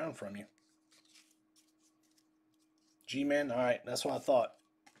Derek Brown from you. G-Man, all right, that's what I thought.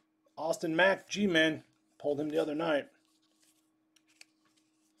 Austin Mack, G-Man, pulled him the other night.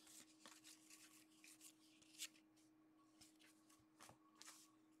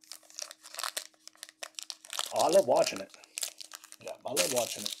 Oh, I love watching it. Yeah, I love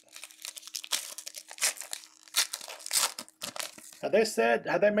watching it.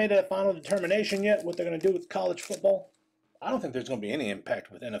 Have they made a final determination yet what they're going to do with college football? I don't think there's going to be any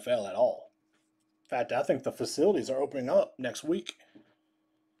impact with NFL at all. In fact, I think the facilities are opening up next week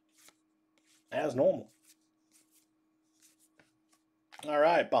as normal. All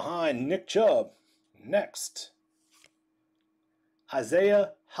right, behind Nick Chubb, next,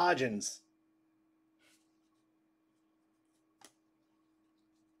 Isaiah Hodgins.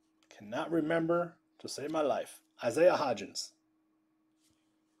 Cannot remember to save my life. Isaiah Hodgins.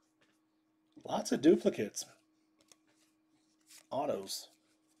 Lots of duplicates. Autos,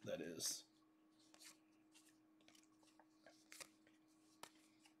 that is.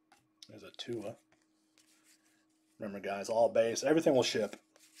 There's a Tua. Remember, guys, all base. Everything will ship.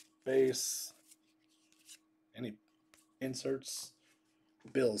 Base. Any inserts.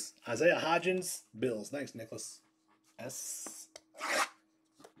 Bills. Isaiah Hodgins. Bills. Thanks, Nicholas. S.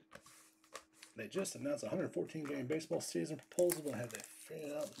 They just announced a 114-game baseball season proposal, but have they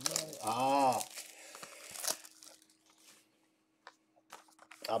figured out the money? Ah.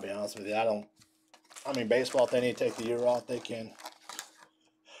 I'll be honest with you. I mean, baseball, if they need to take the year off, they can.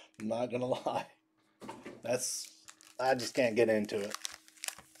 I'm not going to lie. I just can't get into it.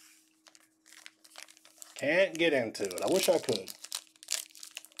 Can't get into it. I wish I could.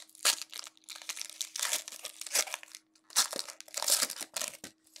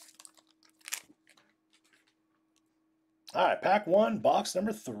 All right, pack 1, box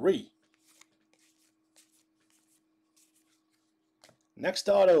number 3. Next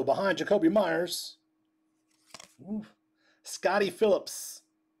auto behind Jacoby Myers. Ooh. Scotty Phillips.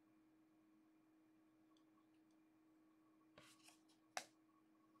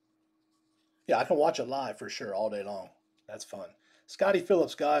 Yeah, I can watch it live for sure all day long. That's fun. Scotty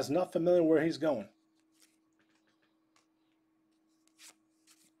Phillips, guys. Not familiar where he's going.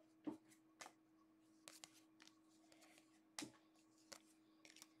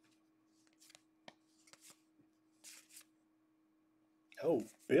 Oh,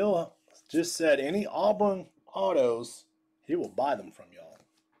 Bill just said any Auburn autos, he will buy them from y'all.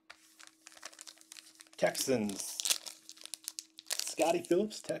 Texans. Scotty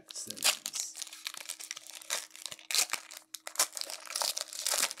Phillips, Texans.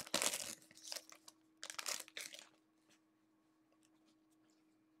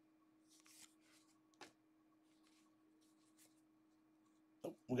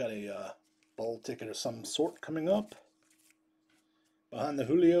 Oh, we got a bowl ticket of some sort coming up. Behind the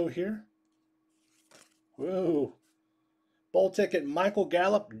Julio here. Whoa. Bowl ticket, Michael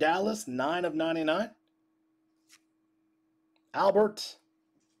Gallup, Dallas, 9/99. Albert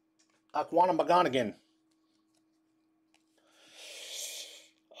Aquana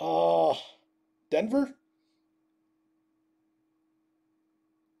Denver?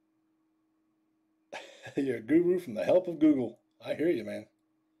 You're a guru from the help of Google. I hear you, man.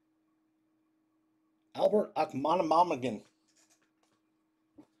 Albert Akmanamagan.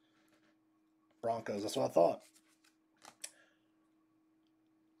 Broncos, that's what I thought.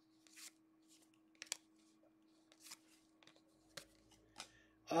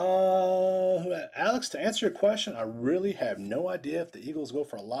 Alex, to answer your question, I really have no idea if the Eagles go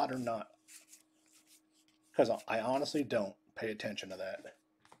for a lot or not. Because I honestly don't pay attention to that.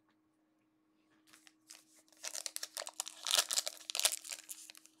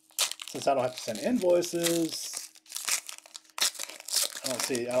 Since I don't have to send invoices, I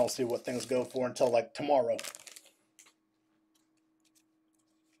don't see what things go for until like tomorrow.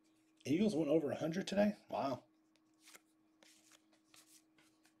 Eagles went over 100 today? Wow.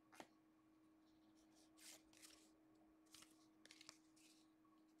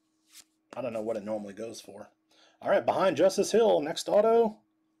 I don't know what it normally goes for. All right, behind Justice Hill, next auto.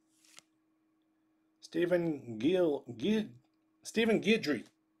 Stephen Guidry. Stephen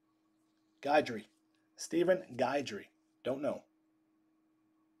Guidry. Don't know.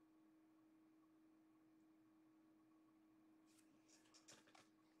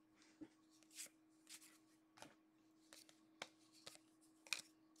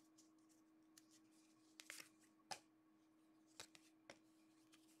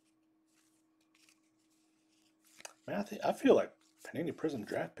 Man, I feel like Panini Prism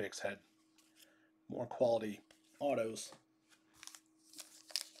draft picks had more quality autos.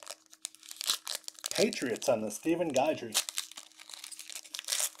 Patriots on the Stephen Guidry.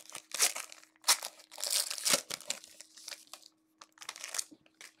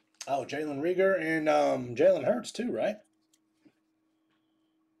 Oh, Jalen Reagor and Jalen Hurts too, right?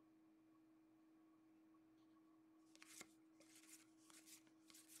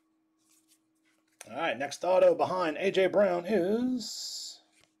 All right, next auto behind A.J. Brown is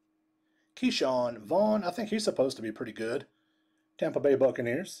Keyshawn Vaughn. I think he's supposed to be pretty good. Tampa Bay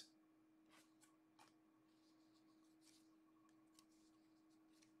Buccaneers.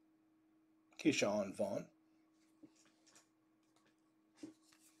 Keyshawn Vaughn.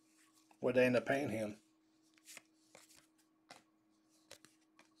 What'd they end up paying him?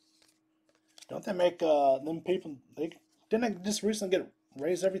 Don't they make them people? Didn't they just recently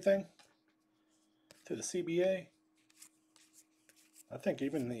raise everything through the CBA? I think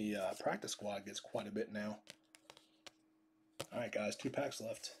even the practice squad gets quite a bit now. All right, guys, 2 packs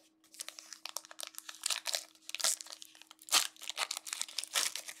left.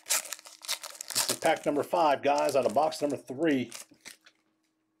 This is pack number 5, guys, out of box number 3.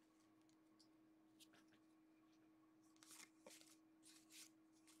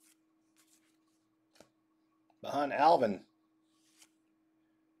 Behind Alvin,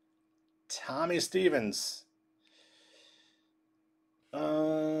 Tommy Stevens.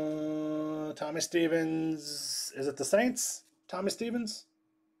 Tommy Stevens, is it the Saints? Tommy Stevens?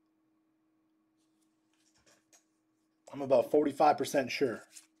 I'm about 45% sure.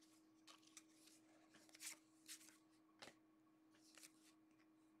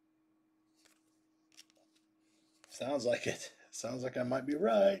 Sounds like it. Sounds like I might be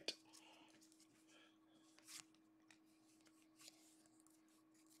right.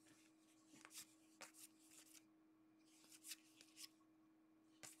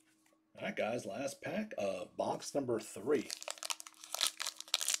 All right, guys, last pack of box number 3.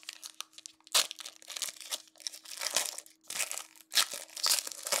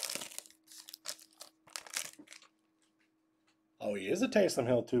 Oh, he is a Taysom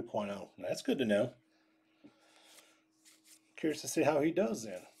Hill 2.0. That's good to know. Curious to see how he does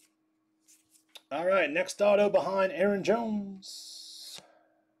then. All right, next auto behind Aaron Jones.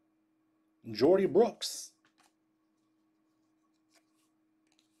 Jordy Brooks.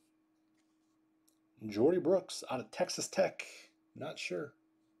 Jordy Brooks out of Texas Tech. Not sure.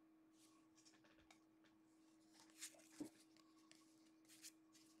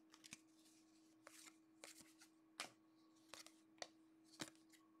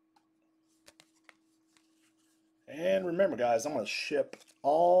 And remember, guys, I'm going to ship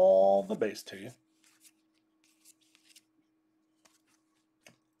all the base to you.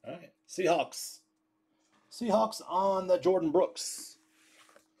 All right, Seahawks. Seahawks on the Jordan Brooks.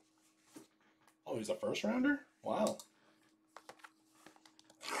 Oh, he's a first rounder? Wow.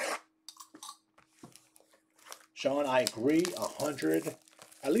 Sean, I agree 100.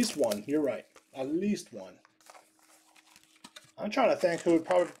 At least one. You're right. At least one. I'm trying to think who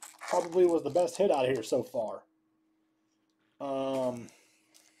probably was the best hit out of here so far.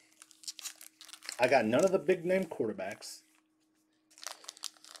 I got none of the big name quarterbacks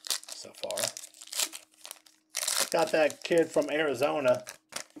so far. Got that kid from Arizona,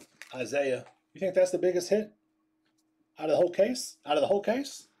 Isaiah. You think that's the biggest hit out of the whole case? Out of the whole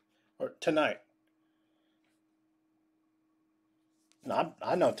case? Or tonight? No,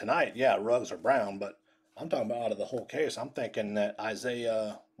 I know tonight, yeah, Ruggs or Brown, but I'm talking about out of the whole case. I'm thinking that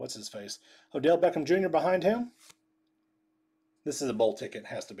Isaiah, what's his face? Odell Beckham Jr. behind him? This is a bowl ticket,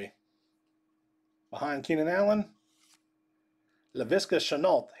 has to be. Behind Keenan Allen? Laviska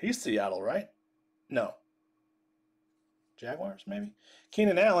Shenault. He's Seattle, right? No. Jaguars, maybe?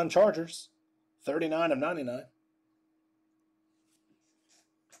 Keenan Allen, Chargers. 39 of 99.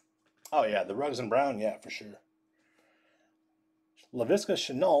 Oh, yeah, the Ruggs and Brown, yeah, for sure. Laviska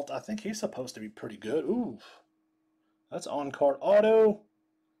Shenault, I think he's supposed to be pretty good. Ooh. That's on-card auto.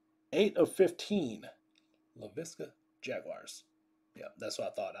 8 of 15. Laviska, Jaguars. Yeah, that's what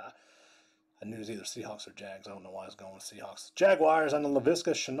I thought. I knew it was either Seahawks or Jags. I don't know why I was going with Seahawks. Jaguars on the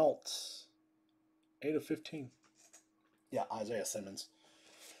Laviska Shenault. 8 of 15. Yeah, Isaiah Simmons.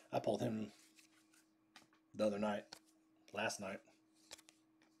 I pulled him the other night. Last night.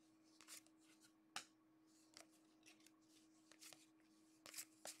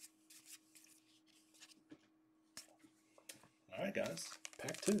 All right, guys.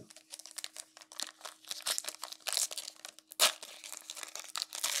 Pack 2.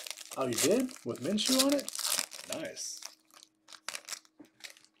 Oh, you did? With Minshew on it? Nice.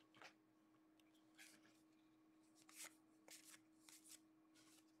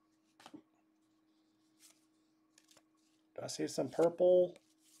 Do I see some purple?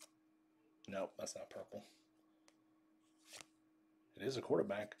 Nope, that's not purple. It is a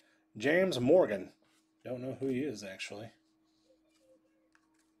quarterback. James Morgan. Don't know who he is, actually.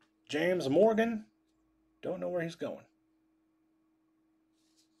 James Morgan. Don't know where he's going.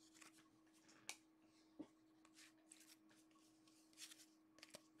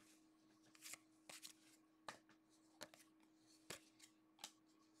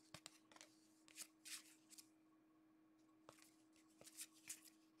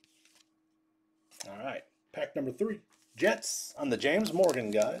 All right, pack number 3. Jets on the James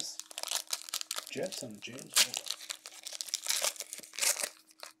Morgan, guys. Jets on the James Morgan.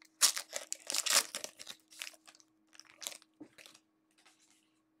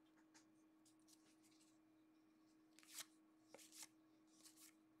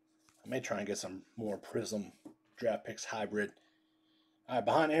 I may try and get some more Prism draft picks hybrid. All right,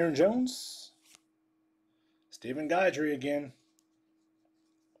 behind Aaron Jones, Stephen Guidry again.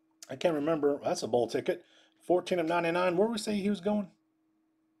 I can't remember. That's a bowl ticket. 14 of 99. Where we say he was going?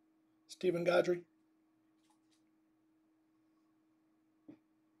 Stephen Guidry.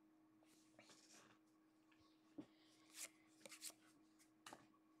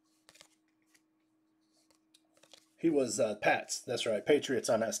 He was Pats. That's right. Patriots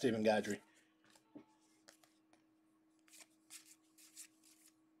on that Stephen Guidry.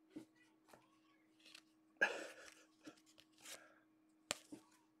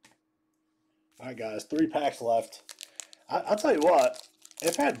 All right, guys. 3 packs left. I'll tell you what.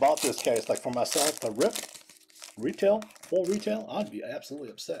 If I had bought this case, like for myself, the rip, retail, full retail, I'd be absolutely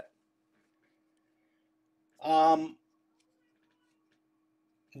upset. The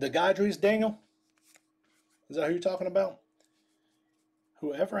Guidry's, Daniel? Is that who you're talking about?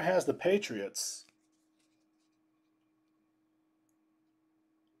 Whoever has the Patriots.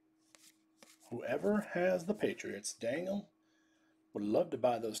 Whoever has the Patriots, Daniel, would love to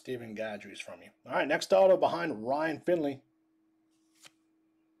buy those Stephen Guidry's from you. All right, next auto behind Ryan Finley.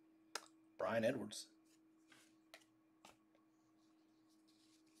 Brian Edwards.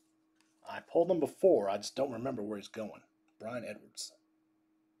 I pulled him before. I just don't remember where he's going. Brian Edwards.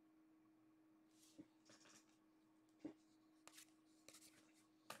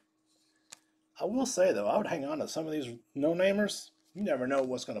 I will say, though, I would hang on to some of these no-namers. You never know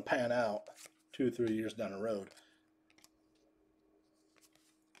what's going to pan out 2 or 3 years down the road.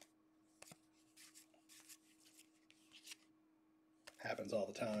 Happens all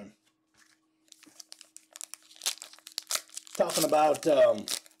the time. Talking about,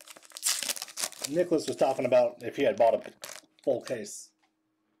 Nicholas was talking about if he had bought a full case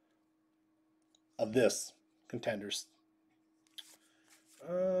of this Contenders.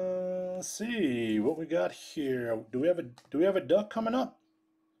 Let's see what we got here. Do we have a duck coming up?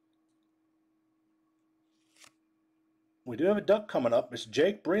 We do have a duck coming up. It's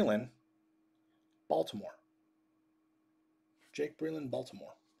Jake Breland, Baltimore. Jake Breland,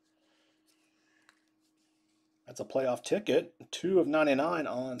 Baltimore. That's a playoff ticket. 2 of 99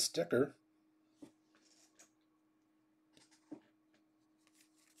 on sticker.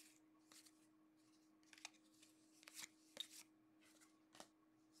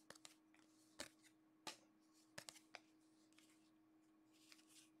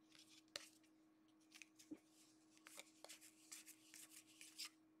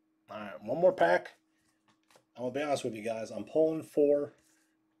 All right, one more pack. I'm going to be honest with you guys. I'm pulling for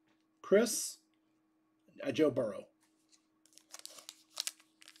Chris, Joe Burrow.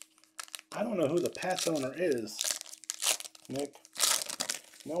 I don't know who the patch owner is, Nick.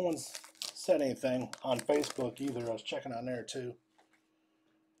 No one's said anything on Facebook either. I was checking on there too.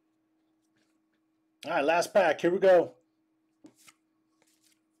 All right, last pack. Here we go.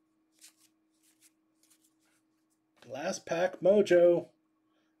 Last pack mojo.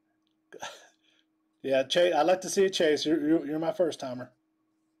 Yeah, Chase. I'd like to see it, Chase. You're my first timer.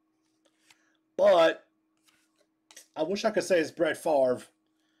 But I wish I could say it's Brett Favre.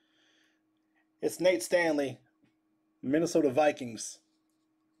 It's Nate Stanley, Minnesota Vikings.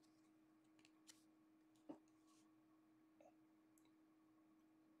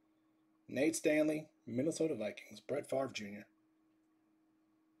 Nate Stanley, Minnesota Vikings. Brett Favre Jr.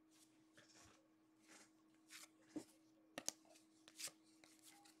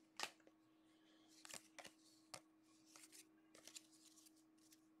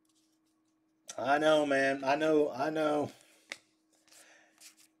 I know, man. I know. I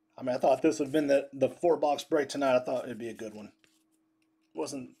mean, I thought this would have been the 4-box break tonight. I thought it'd be a good one. It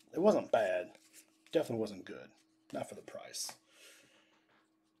wasn't bad. Definitely wasn't good. Not for the price.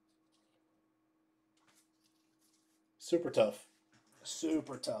 Super tough.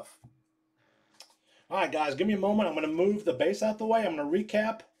 Super tough. All right, guys, give me a moment. I'm going to move the base out the way. I'm going to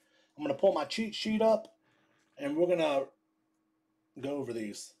recap. I'm going to pull my cheat sheet up, and we're going to go over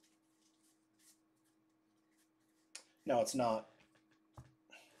these. No, it's not.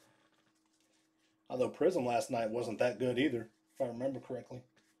 Although Prism last night wasn't that good either, if I remember correctly.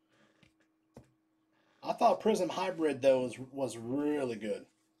 I thought Prism Hybrid, though, was really good.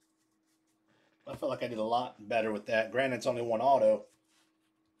 I felt like I did a lot better with that. Granted, it's only one auto.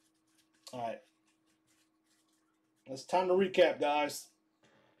 All right. It's time to recap, guys.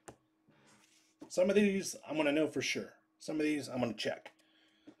 Some of these I'm going to know for sure. Some of these I'm going to check.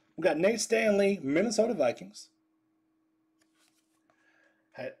 We got Nate Stanley, Minnesota Vikings.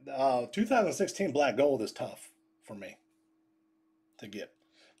 2016 Black Gold is tough for me to get.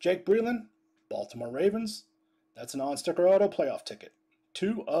 Jake Breland, Baltimore Ravens. That's an on-sticker auto playoff ticket.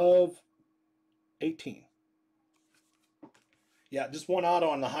 2 of 18. Yeah, just one auto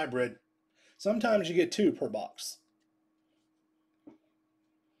on the hybrid. Sometimes you get 2 per box.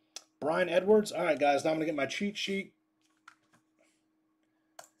 Brian Edwards. All right, guys, now I'm going to get my cheat sheet.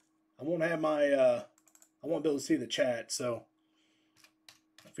 I won't have my, I won't be able to see the chat, so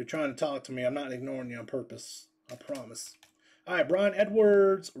if you're trying to talk to me, I'm not ignoring you on purpose. I promise. All right, Brian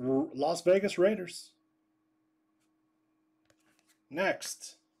Edwards, Las Vegas Raiders.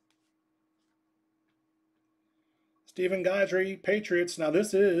 Next. Stephen Guidry, Patriots. Now,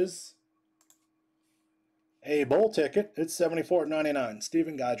 this is a bowl ticket. It's $74.99.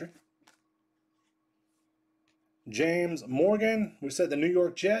 Stephen Guidry. James Morgan. We said the New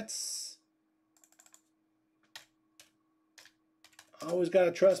York Jets. Always got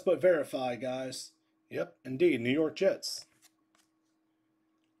to trust but verify, guys. Yep, indeed, New York Jets.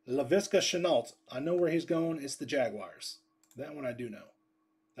 Laviska Shenault. I know where he's going. It's the Jaguars. That one I do know.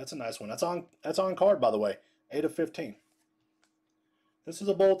 That's a nice one. That's on card, by the way. 8 of 15. This is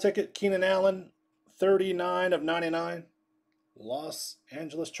a bowl ticket. Keenan Allen, 39 of 99. Los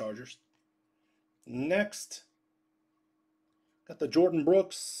Angeles Chargers. Next, got the Jordan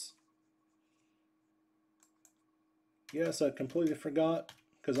Brooks. Yes, I completely forgot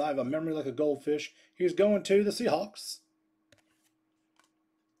because I have a memory like a goldfish. He's going to the Seahawks.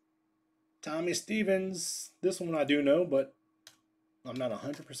 Tommy Stevens. This one I do know, but I'm not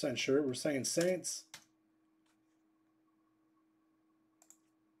 100% sure. We're saying Saints.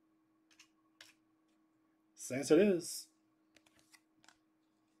 Saints it is.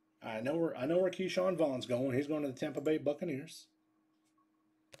 I know where Keyshawn Vaughn's going. He's going to the Tampa Bay Buccaneers.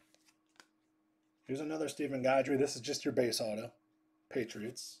 Here's another Stephen Guidry. This is just your base auto.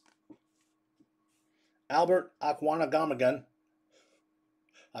 Patriots. Albert Aquanagamagan.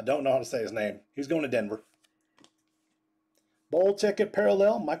 I don't know how to say his name. He's going to Denver. Bowl ticket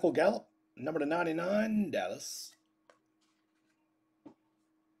parallel, Michael Gallup. Number to 99, Dallas.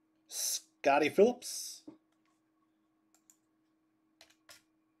 Scotty Phillips.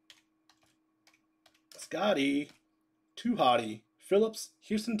 Scotty, too hottie. Phillips,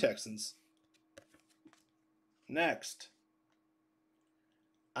 Houston Texans. Next.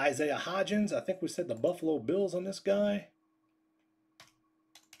 Isaiah Hodgins. I think we said the Buffalo Bills on this guy.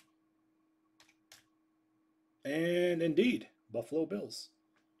 And indeed, Buffalo Bills.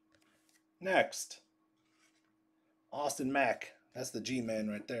 Next. Austin Mack. That's the G-Man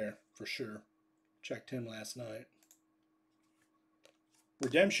right there, for sure. Checked him last night.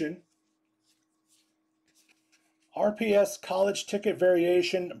 Redemption. RPS College Ticket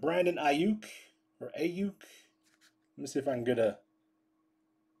Variation, Brandon Ayuk. Or Ayuk. Let me see if I can get a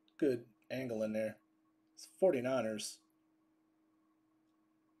good angle in there. It's 49ers.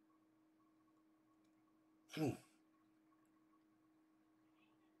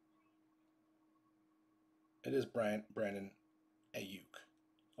 It is Brandon Ayuk.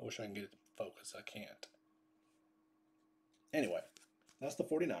 I wish I can get it to focus. I can't. Anyway, that's the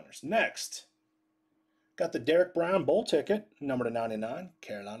 49ers. Next, got the Derek Brown Bowl ticket, number to 99,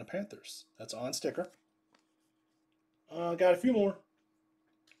 Carolina Panthers. That's on sticker. Got a few more.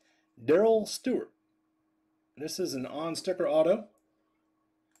 Darrell Stewart. This is an on sticker auto.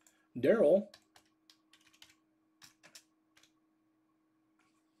 Darrell.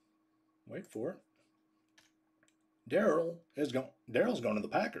 Wait for it. Darrell's going to the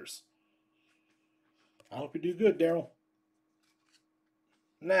Packers. I hope you do good, Darrell.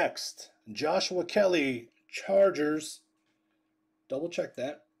 Next, Joshua Kelly, Chargers. Double check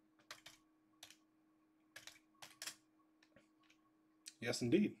that. Yes,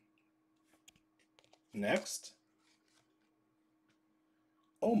 indeed. Next,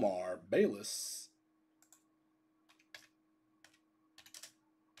 Omar Bayless.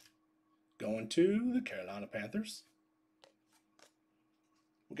 Going to the Carolina Panthers.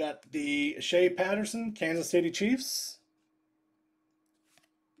 We got the Shea Patterson, Kansas City Chiefs.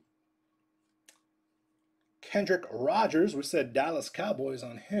 Kendrick Rogers, we said Dallas Cowboys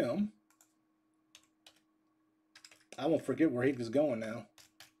on him. I won't forget where he was going now.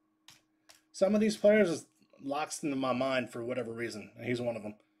 Some of these players is locks into my mind for whatever reason, and he's one of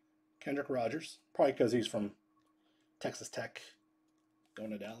them. Kendrick Rogers, probably because he's from Texas Tech, going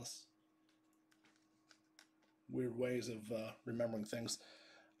to Dallas. Weird ways of remembering things.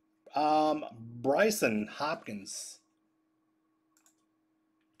 Bryson Hopkins.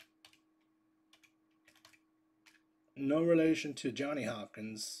 No relation to Johnny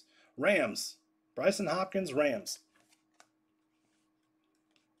Hopkins. Rams. Bryson Hopkins, Rams.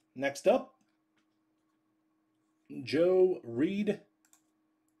 Next up, Joe Reed.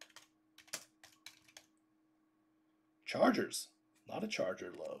 Chargers. A lot of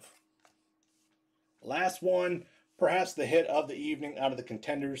Charger love. Last one, perhaps the hit of the evening out of the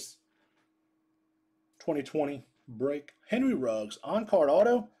Contenders 2020 break. Henry Ruggs, on-card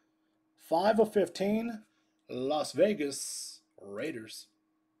auto, 5 of 15, Las Vegas Raiders.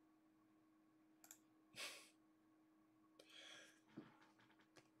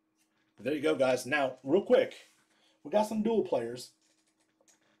 There you go, guys. Now, real quick, we got some dual players.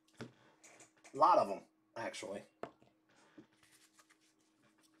 A lot of them, actually.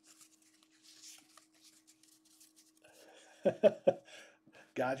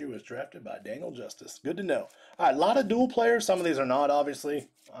 Gaji was drafted by Daniel Justice. Good to know. All right, a lot of dual players. Some of these are not, obviously.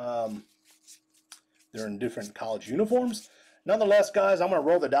 They're in different college uniforms. Nonetheless, guys, I'm going to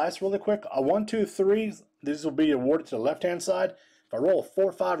roll the dice really quick. A 1, 2, 3. These will be awarded to the left-hand side. If I roll a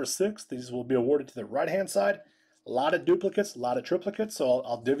 4, 5, or 6, these will be awarded to the right-hand side. A lot of duplicates, a lot of triplicates, so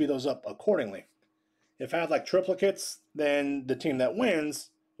I'll divvy those up accordingly. If I have like triplicates, then the team that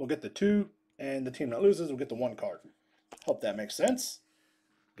wins will get the 2, and the team that loses will get the 1 card. Hope that makes sense.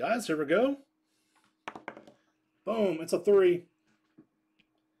 Guys, here we go. Boom, it's a 3.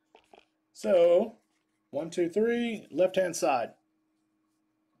 So, 1, 2, 3, left-hand side.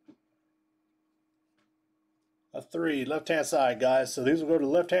 A 3, left-hand side, guys. So these will go to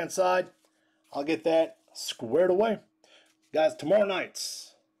the left-hand side. I'll get that squared away. Guys, tomorrow night.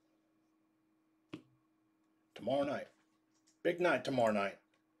 Big night tomorrow night.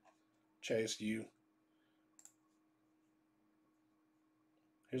 Chase, you.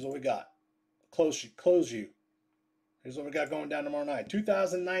 Here's what we got. Close you. Here's what we got going down tomorrow night.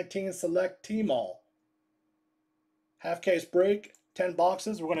 2019 Select T-Mall. Half case break, 10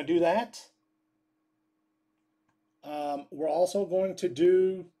 boxes. We're going to do that. We're also going to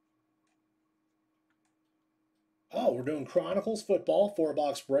do... Oh, we're doing Chronicles Football,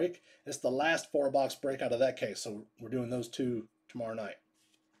 4-box break. It's the last 4-box break out of that case, so we're doing those 2 tomorrow night.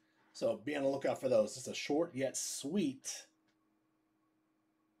 So be on the lookout for those. It's a short yet sweet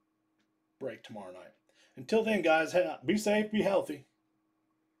break tomorrow night. Until then, guys, be safe, be healthy.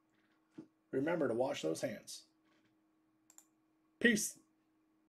 Remember to wash those hands. Peace.